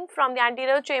coming from the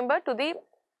anterior chamber to the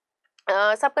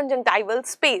subconjunctival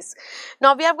space.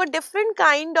 Now we have got different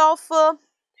kind of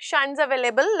shunts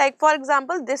available. Like for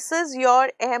example, this is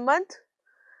your Ahmed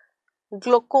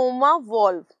glaucoma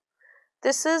valve.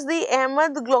 This is the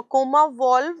Ahmed glaucoma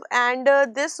valve, and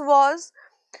this was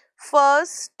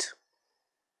first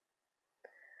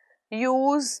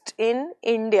used in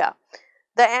India.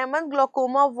 The Ahmed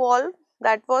glaucoma valve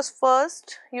that was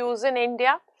first used in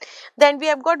India. Then we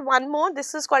have got one more.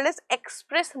 This is called as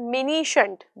express mini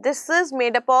shunt. This is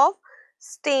made up of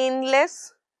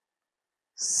stainless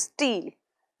steel.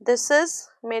 This is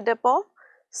made up of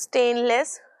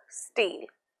stainless steel.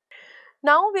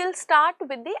 Now we will start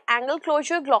with the angle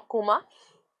closure glaucoma.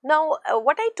 Now,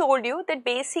 what I told you that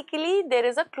basically there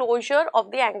is a closure of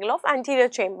the angle of anterior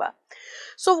chamber.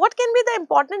 So, what can be the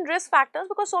important risk factors,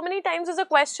 because so many times is a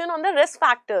question on the risk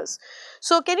factors.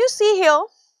 So, can you see here,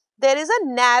 there is a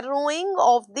narrowing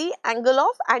of the angle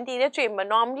of anterior chamber.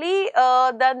 Normally,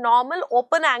 the normal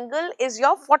open angle is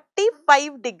your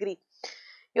 45 degree.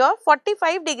 Your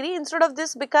 45 degree, instead of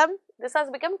this has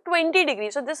become 20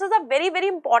 degrees. So, this is a very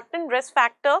important risk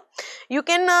factor. You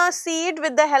can see it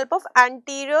with the help of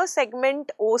anterior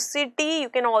segment OCT. You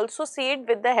can also see it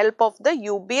with the help of the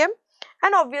UBM,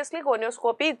 and obviously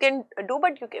gonioscopy you can do,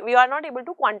 but we are not able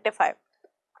to quantify.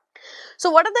 So,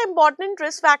 what are the important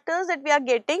risk factors that we are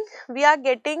getting? We are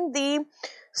getting the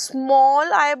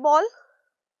small eyeball,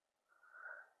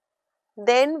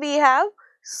 then we have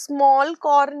small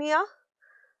cornea.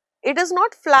 It is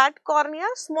not flat cornea,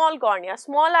 small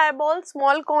eyeball,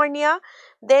 small cornea.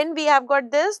 Then we have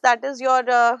got this, that is your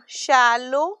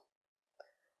shallow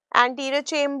anterior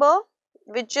chamber,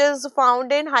 which is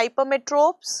found in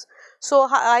hypermetropes. So,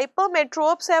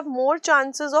 hypermetropes have more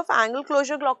chances of angle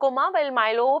closure glaucoma, while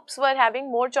myopes were having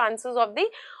more chances of the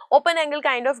open angle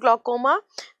kind of glaucoma.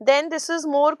 Then this is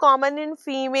more common in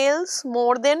females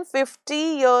more than 50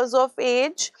 years of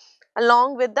age,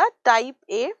 along with the type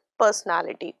A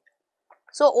personality.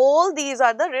 So, all these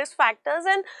are the risk factors,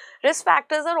 and risk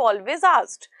factors are always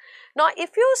asked. Now,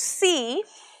 if you see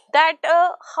that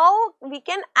how we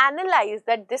can analyze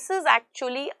that this is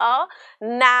actually a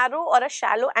narrow or a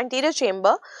shallow anterior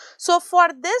chamber. So, for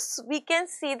this we can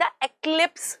see the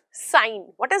eclipse sign.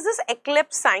 What is this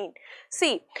eclipse sign?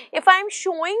 See, if I am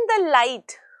showing the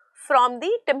light from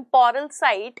the temporal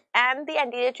side and the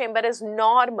anterior chamber is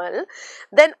normal,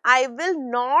 then I will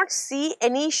not see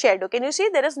any shadow. Can you see,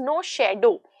 there is no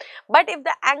shadow? But if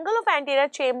the angle of anterior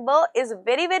chamber is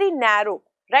very narrow,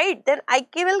 right, then I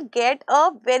will get a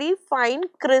very fine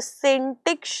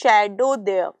crescentic shadow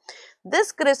there.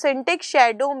 This crescentic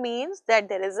shadow means that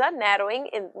there is a narrowing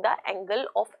in the angle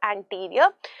of anterior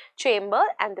chamber,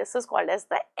 and this is called as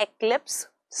the eclipse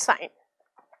sign.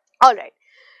 Alright.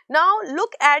 Now,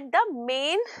 look at the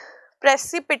main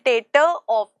precipitator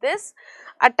of this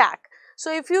attack.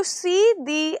 So, if you see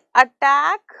the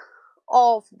attack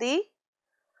of the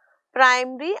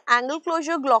primary angle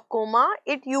closure glaucoma,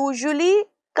 it usually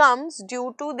comes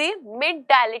due to the mid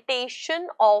dilatation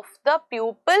of the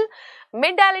pupil.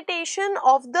 Mid dilatation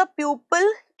of the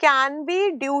pupil can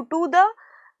be due to the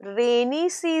rainy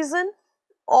season,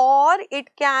 or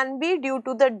it can be due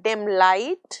to the dim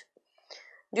light,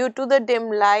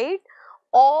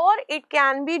 or it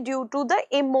can be due to the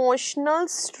emotional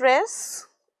stress.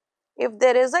 If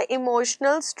there is a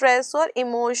emotional stress or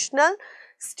emotional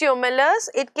stimulus,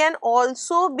 it can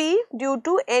also be due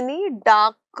to any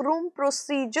dark room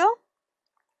procedure,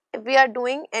 if we are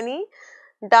doing any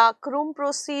dark room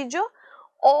procedure,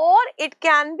 or it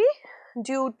can be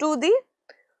due to the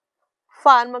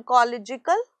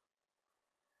pharmacological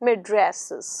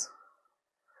mydriasis.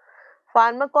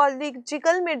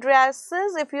 Pharmacological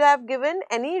mydriasis, if you have given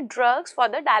any drugs for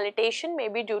the dilatation, may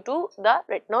be due to the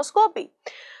retinoscopy.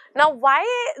 Now, why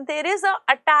there is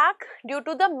a attack due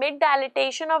to the mid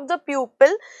dilatation of the pupil?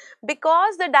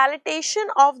 Because the dilatation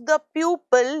of the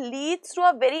pupil leads to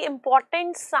a very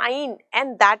important sign,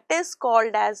 and that is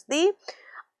called as the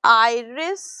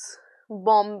iris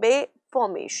bombay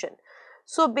formation.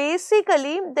 So,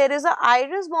 basically there is a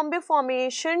iris bombay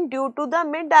formation due to the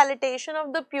mid dilatation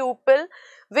of the pupil,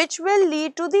 which will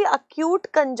lead to the acute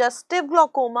congestive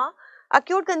glaucoma.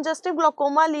 Acute congestive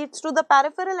glaucoma leads to the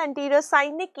peripheral anterior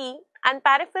synecdoche, and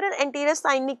peripheral anterior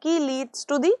synecdoche leads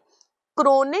to the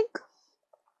chronic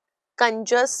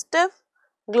congestive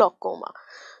glaucoma.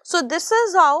 So, this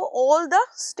is how all the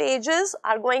stages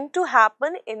are going to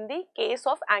happen in the case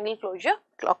of angle closure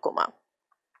glaucoma.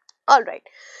 Alright.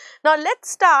 Now, let us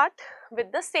start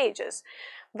with the stages.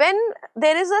 When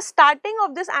there is a starting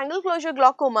of this angle closure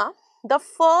glaucoma, the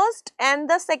first and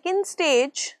the second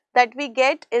stage that we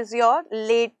get is your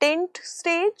latent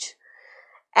stage,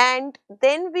 and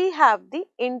then we have the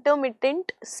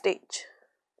intermittent stage.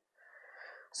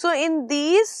 So, in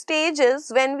these stages,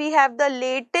 when we have the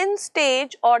latent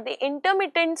stage or the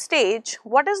intermittent stage,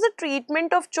 what is the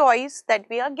treatment of choice that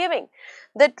we are giving?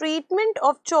 The treatment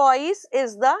of choice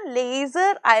is the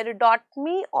laser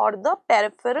iridotomy or the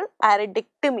peripheral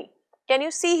iridectomy. Can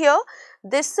you see here?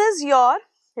 This is your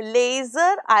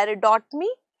laser iridotomy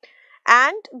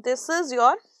and this is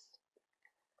your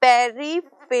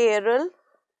peripheral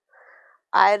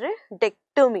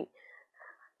iridectomy.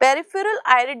 Peripheral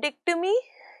iridectomy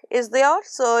is your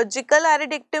surgical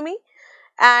iridectomy,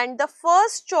 and the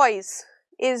first choice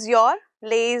is your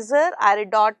laser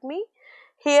iridotomy.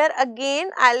 Here again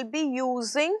I'll be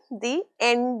using the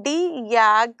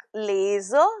ND-YAG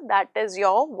laser, that is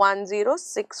your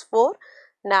 1064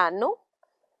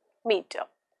 nanometer.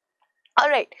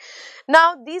 Alright,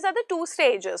 now these are the two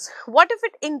stages. What if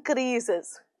it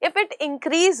increases? If it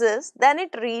increases, then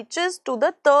it reaches to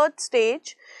the third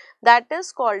stage, that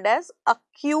is called as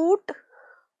acute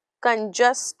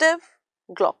congestive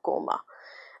glaucoma.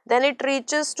 Then it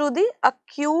reaches to the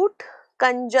acute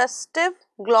congestive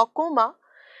glaucoma.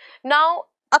 Now,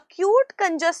 acute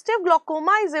congestive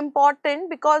glaucoma is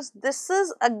important because this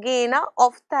is again a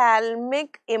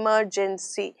ophthalmic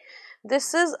emergency.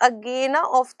 This is again a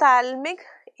ophthalmic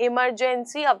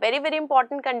emergency, a very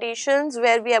important conditions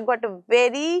where we have got a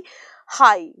very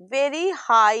high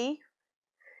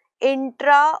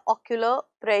intraocular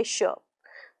pressure.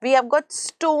 We have got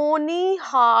stony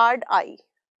hard eye,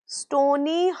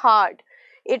 stony hard.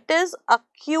 It is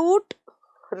acute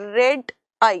red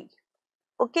eye.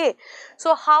 Okay,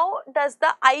 so how does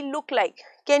the eye look like?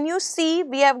 Can you see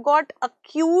we have got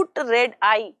acute red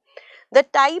eye? The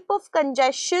type of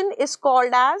congestion is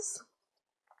called as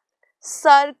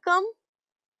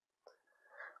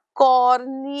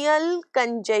circumcorneal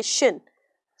congestion.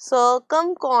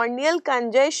 Circumcorneal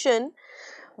congestion,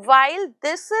 while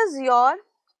this is your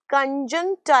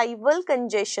conjunctival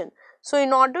congestion. So,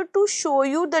 in order to show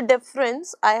you the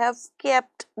difference, I have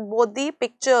kept both the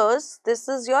pictures. This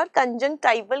is your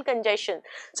conjunctival congestion.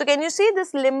 So, can you see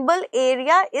this limbal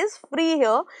area is free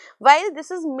here, while this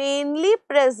is mainly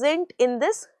present in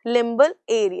this limbal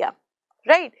area,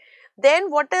 right?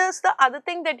 Then what is the other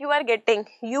thing that you are getting?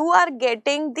 You are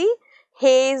getting the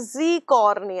hazy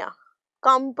cornea,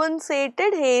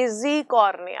 compensated hazy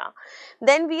cornea.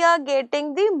 Then we are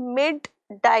getting the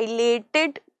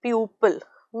mid-dilated pupil,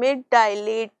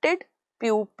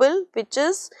 which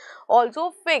is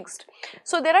also fixed.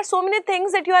 So, there are so many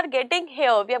things that you are getting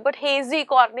here. We have got hazy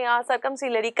cornea,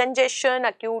 circumciliary congestion,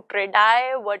 acute red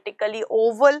eye, vertically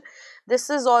oval. This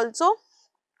is also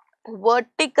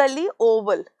vertically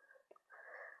oval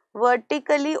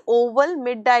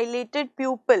mid-dilated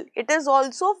pupil. It is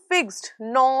also fixed,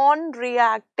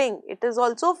 non-reacting. It is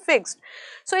also fixed.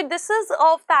 So, this is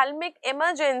ophthalmic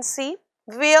emergency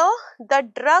where the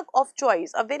drug of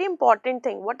choice, a very important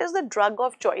thing. What is the drug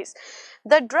of choice?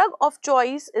 The drug of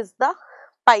choice is the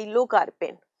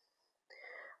pilocarpine.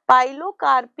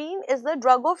 Pilocarpine is the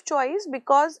drug of choice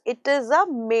because it is a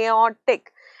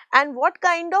miotic. And what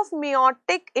kind of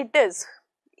miotic it is?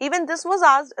 Even this was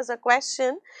asked as a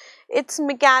question. Its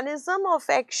mechanism of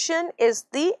action is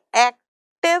the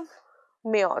active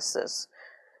meiosis.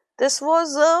 This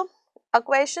was a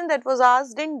question that was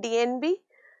asked in DNB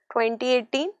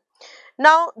 2018.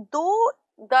 Now, though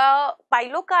the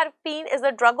pilocarpine is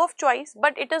the drug of choice,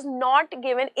 but it is not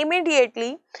given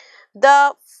immediately.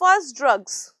 The first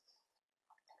drugs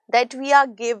that we are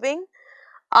giving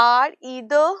are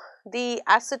either the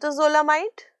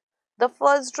acetazolamide. The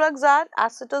first drugs are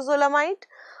acetazolamide,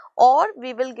 or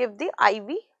we will give the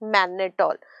IV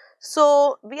mannitol.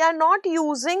 So, we are not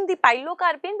using the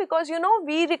pilocarpine because you know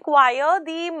we require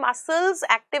the muscles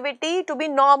activity to be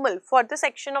normal for the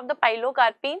section of the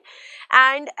pilocarpine,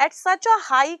 and at such a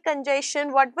high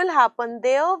congestion what will happen?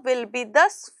 There will be the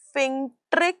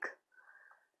sphincteric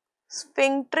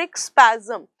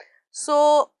spasm.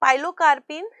 So,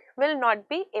 pilocarpine will not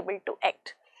be able to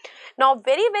act. Now,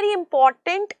 very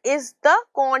important is the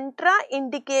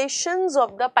contraindications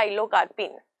of the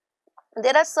pilocarpine.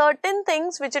 There are certain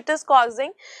things which it is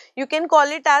causing. You can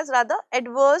call it as rather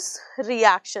adverse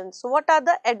reactions. So, what are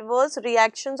the adverse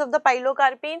reactions of the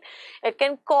pilocarpine? It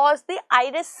can cause the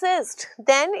iris cyst,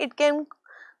 then it can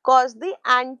cause the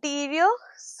anterior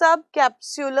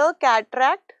subcapsular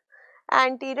cataract,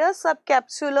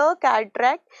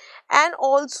 and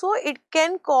also it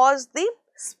can cause the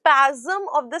spasm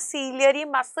of the ciliary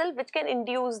muscle, which can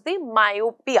induce the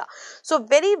myopia. So,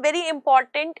 very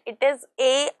important, it is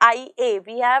AIA.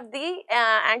 We have the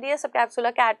anterior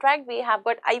subcapsular cataract, we have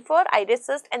got I for iris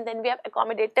cyst, and then we have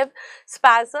accommodative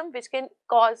spasm which can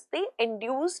cause the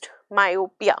induced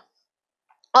myopia.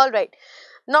 Alright,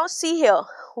 now see here,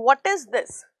 what is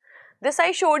this? This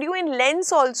I showed you in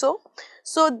lens also.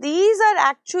 So, these are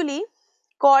actually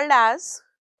called as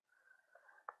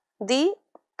the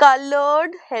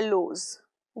colored halos.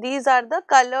 These are the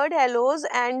colored halos,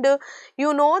 and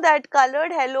you know that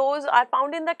colored halos are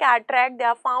found in the cataract, they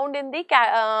are found in the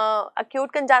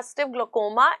acute congestive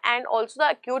glaucoma and also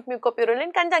the acute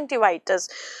mucopurulent conjunctivitis.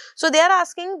 So they are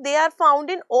asking, they are found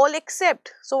in all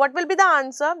except. So what will be the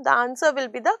answer? The answer will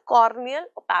be the corneal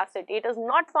opacity. It is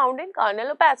not found in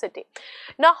corneal opacity.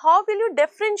 Now how will you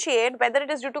differentiate whether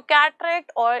it is due to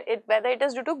cataract or whether it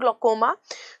is due to glaucoma?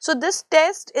 So this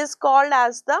test is called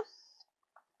as the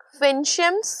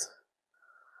Finchem's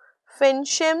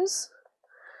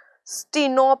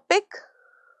stenopic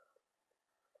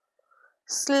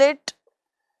slit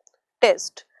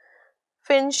test.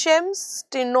 Finchem's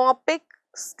stenopic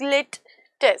slit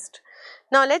test.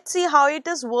 Now let's see how it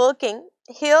is working.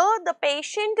 Here the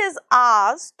patient is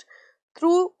asked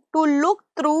to look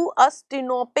through a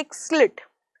stenopic slit.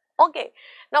 Okay.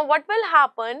 Now what will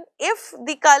happen if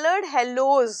the colored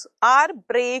halos are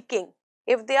breaking?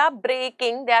 If they are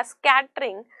breaking, they are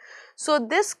scattering. So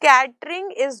this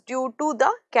scattering is due to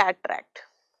the cataract.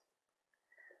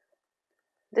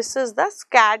 This is the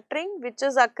scattering which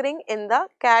is occurring in the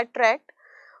cataract,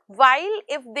 while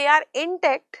if they are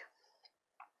intact,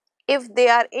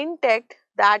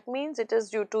 that means it is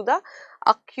due to the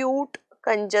acute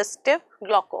congestive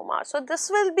glaucoma. So this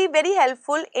will be very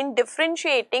helpful in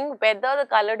differentiating whether the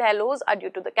colored halos are due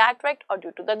to the cataract or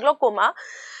due to the glaucoma.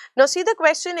 Now see the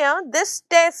question here, this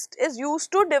test is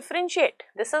used to differentiate.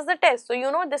 This is the test. So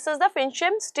you know this is the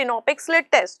Finchem's stenopic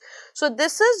slit test. So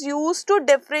this is used to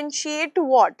differentiate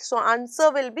what? So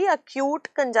answer will be acute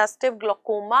congestive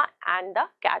glaucoma and the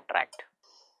cataract.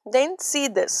 Then see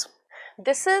this.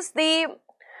 This is the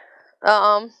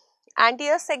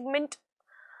anterior segment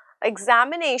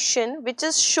examination which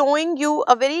is showing you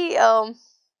a very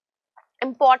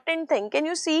important thing. Can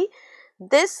you see?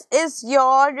 This is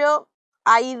your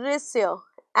iris here,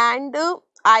 and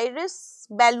iris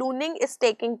ballooning is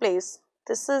taking place.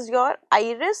 This is your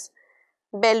iris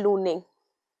ballooning,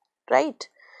 right?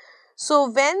 So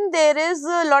when there is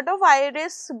a lot of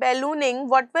iris ballooning,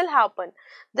 what will happen?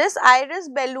 This iris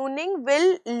ballooning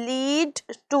will lead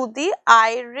to the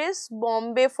iris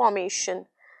Bombay formation,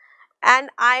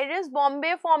 and iris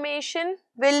Bombay formation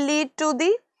will lead to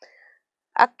the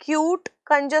acute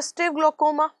congestive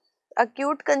glaucoma.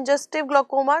 Acute congestive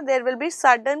glaucoma, there will be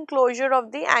sudden closure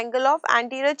of the angle of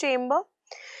anterior chamber,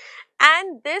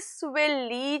 and this will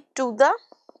lead to the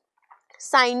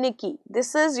synecdoche.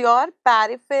 This is your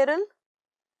peripheral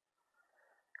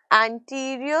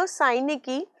anterior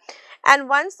synecdoche, and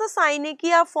once the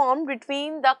synecdoche are formed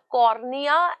between the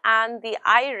cornea and the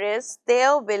iris,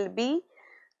 there will be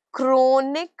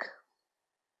chronic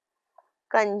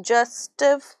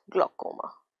congestive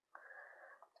glaucoma.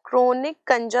 Chronic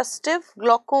congestive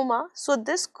glaucoma. So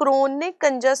this chronic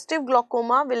congestive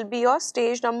glaucoma will be your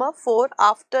stage number 4.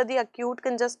 After the acute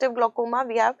congestive glaucoma,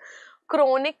 we have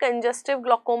chronic congestive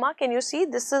glaucoma. Can you see?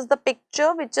 This is the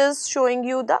picture which is showing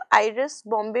you the iris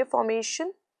Bombay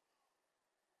formation,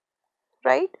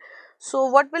 right? So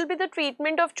what will be the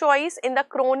treatment of choice in the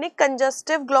chronic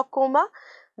congestive glaucoma?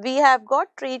 We have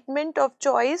got treatment of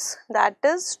choice, that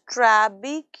is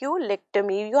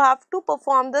trabeculectomy. You have to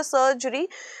perform the surgery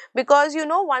because you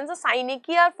know once the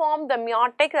synecdoche are formed, the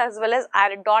miotic as well as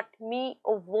iridotomy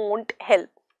won't help.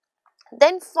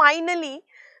 Then finally,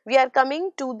 we are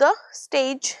coming to the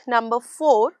stage number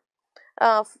 4,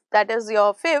 that is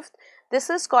your 5th. This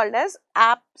is called as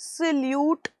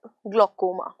absolute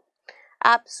glaucoma.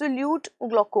 Absolute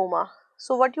glaucoma.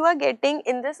 So what you are getting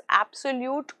in this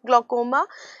absolute glaucoma,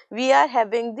 we are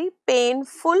having the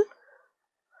painful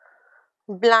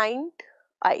blind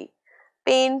eye.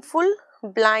 Painful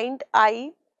blind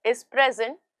eye is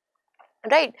present,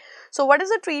 right? So what is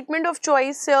the treatment of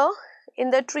choice here? In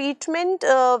the treatment,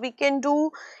 we can do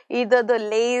either the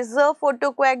laser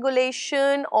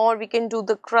photocoagulation, or we can do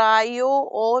the cryo,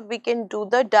 or we can do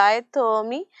the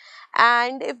diathermy.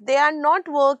 And if they are not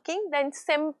working, then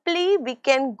simply we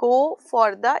can go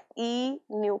for the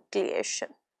enucleation.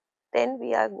 Then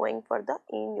we are going for the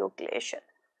enucleation,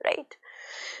 right?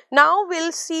 Now we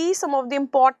will see some of the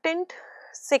important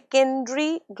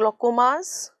secondary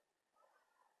glaucomas.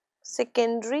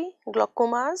 Secondary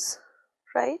glaucomas,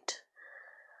 right?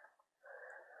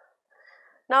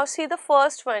 Now see the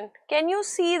first one. Can you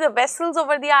see the vessels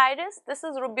over the iris? This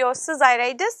is rubeosus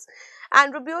iridis,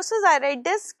 and rubeosus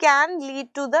iridis can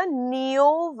lead to the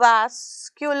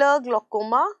neovascular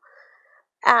glaucoma.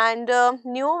 And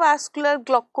neovascular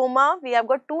glaucoma, we have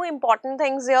got two important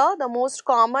things here. The most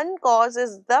common cause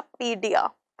is the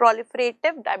PDR,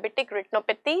 proliferative diabetic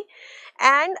retinopathy,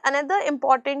 and another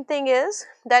important thing is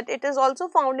that it is also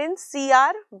found in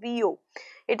CRVO.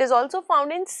 It is also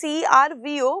found in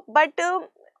CRVO, but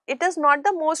it is not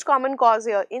the most common cause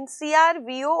here. In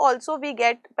CRVO also we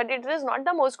get, but it is not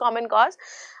the most common cause.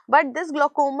 But this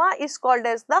glaucoma is called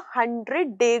as the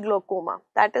 100-day glaucoma.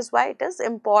 That is why it is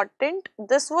important.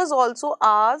 This was also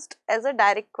asked as a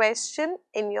direct question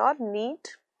in your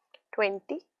NEET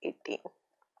 2018.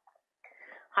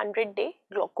 100-day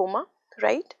glaucoma,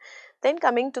 right? Then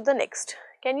coming to the next.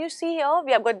 Can you see here?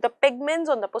 We have got the pigments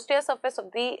on the posterior surface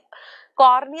of the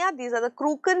cornea. These are the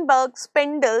Krukenberg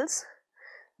spindles.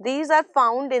 These are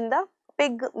found in the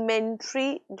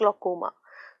pigmentary glaucoma.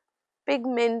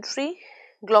 Pigmentary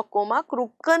glaucoma,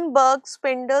 Krukenberg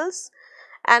spindles.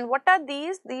 And what are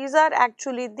these? These are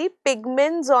actually the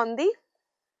pigments on the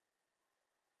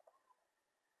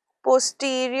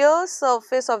posterior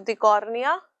surface of the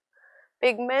cornea.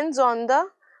 Pigments on the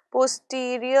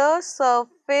posterior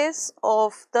surface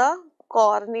of the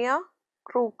cornea,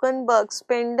 Krukenberg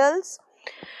spindles.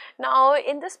 Now,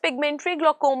 in this pigmentary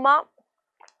glaucoma,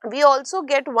 we also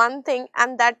get one thing,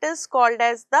 and that is called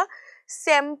as the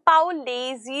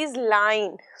Sempau-Lazy's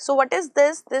line. So, what is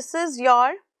this? This is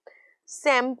your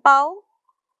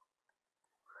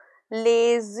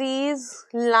Sempau-Lazy's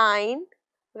line,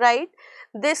 right?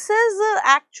 This is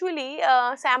actually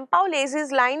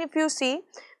Sempau-Lazy's line. If you see,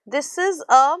 this is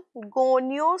a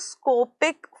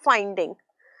gonioscopic finding.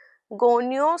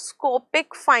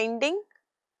 Gonioscopic finding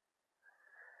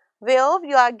where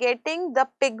you are getting the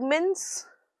pigments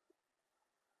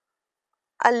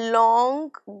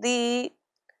along the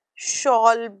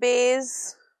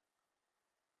Schwalbe's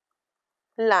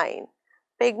line.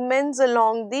 Pigments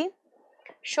along the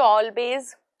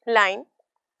Schwalbe's line.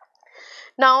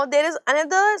 Now, there is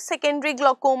another secondary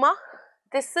glaucoma.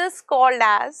 This is called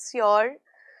as your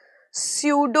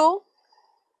pseudo.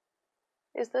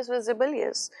 Is this visible?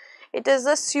 Yes. It is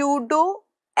a pseudo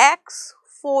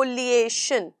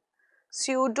exfoliation.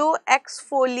 Pseudo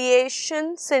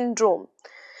exfoliation syndrome.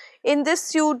 In this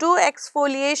pseudo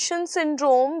exfoliation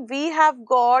syndrome, we have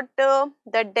got the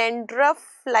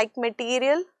dandruff-like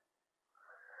material.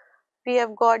 We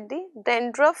have got the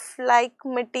dandruff-like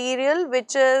material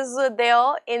which is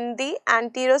there in the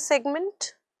anterior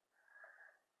segment,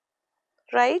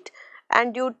 right?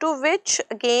 And due to which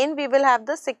again we will have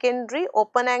the secondary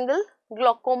open angle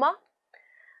glaucoma.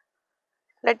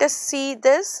 Let us see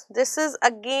this. This is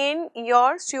again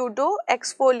your pseudo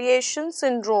exfoliation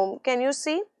syndrome. Can you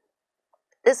see?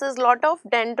 This is lot of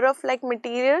dandruff-like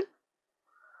material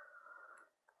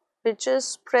which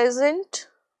is present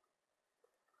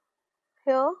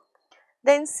here.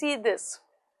 Then see this.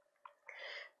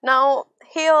 Now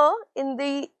here in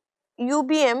the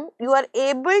UBM you are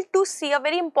able to see a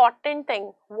very important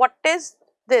thing. What is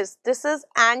this? This is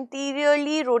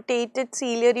anteriorly rotated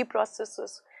ciliary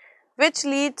processes which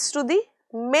leads to the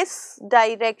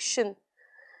misdirection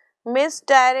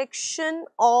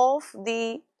of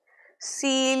the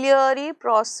ciliary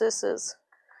processes.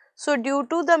 So, due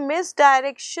to the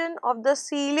misdirection of the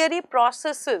ciliary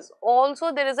processes,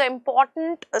 also there is an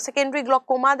important secondary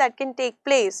glaucoma that can take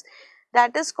place.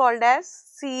 That is called as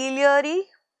ciliary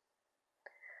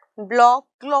block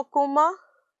glaucoma,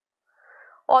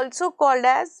 also called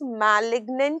as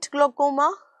malignant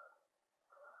glaucoma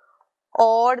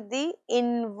or the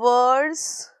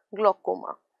inverse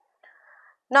glaucoma.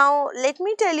 Now, let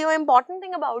me tell you an important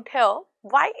thing about here.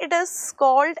 Why it is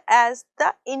called as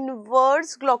the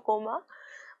inverse glaucoma?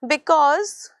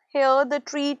 Because here the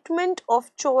treatment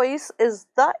of choice is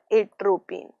the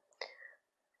atropine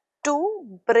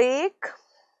to break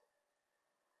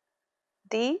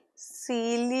the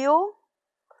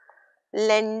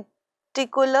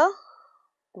cilio-lenticular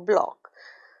block.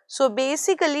 So,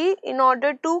 basically in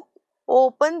order to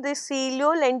open the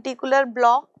cilio-lenticular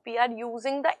block, we are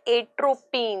using the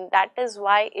atropine. That is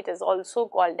why it is also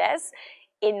called as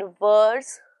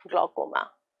inverse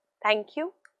glaucoma. Thank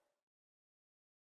you.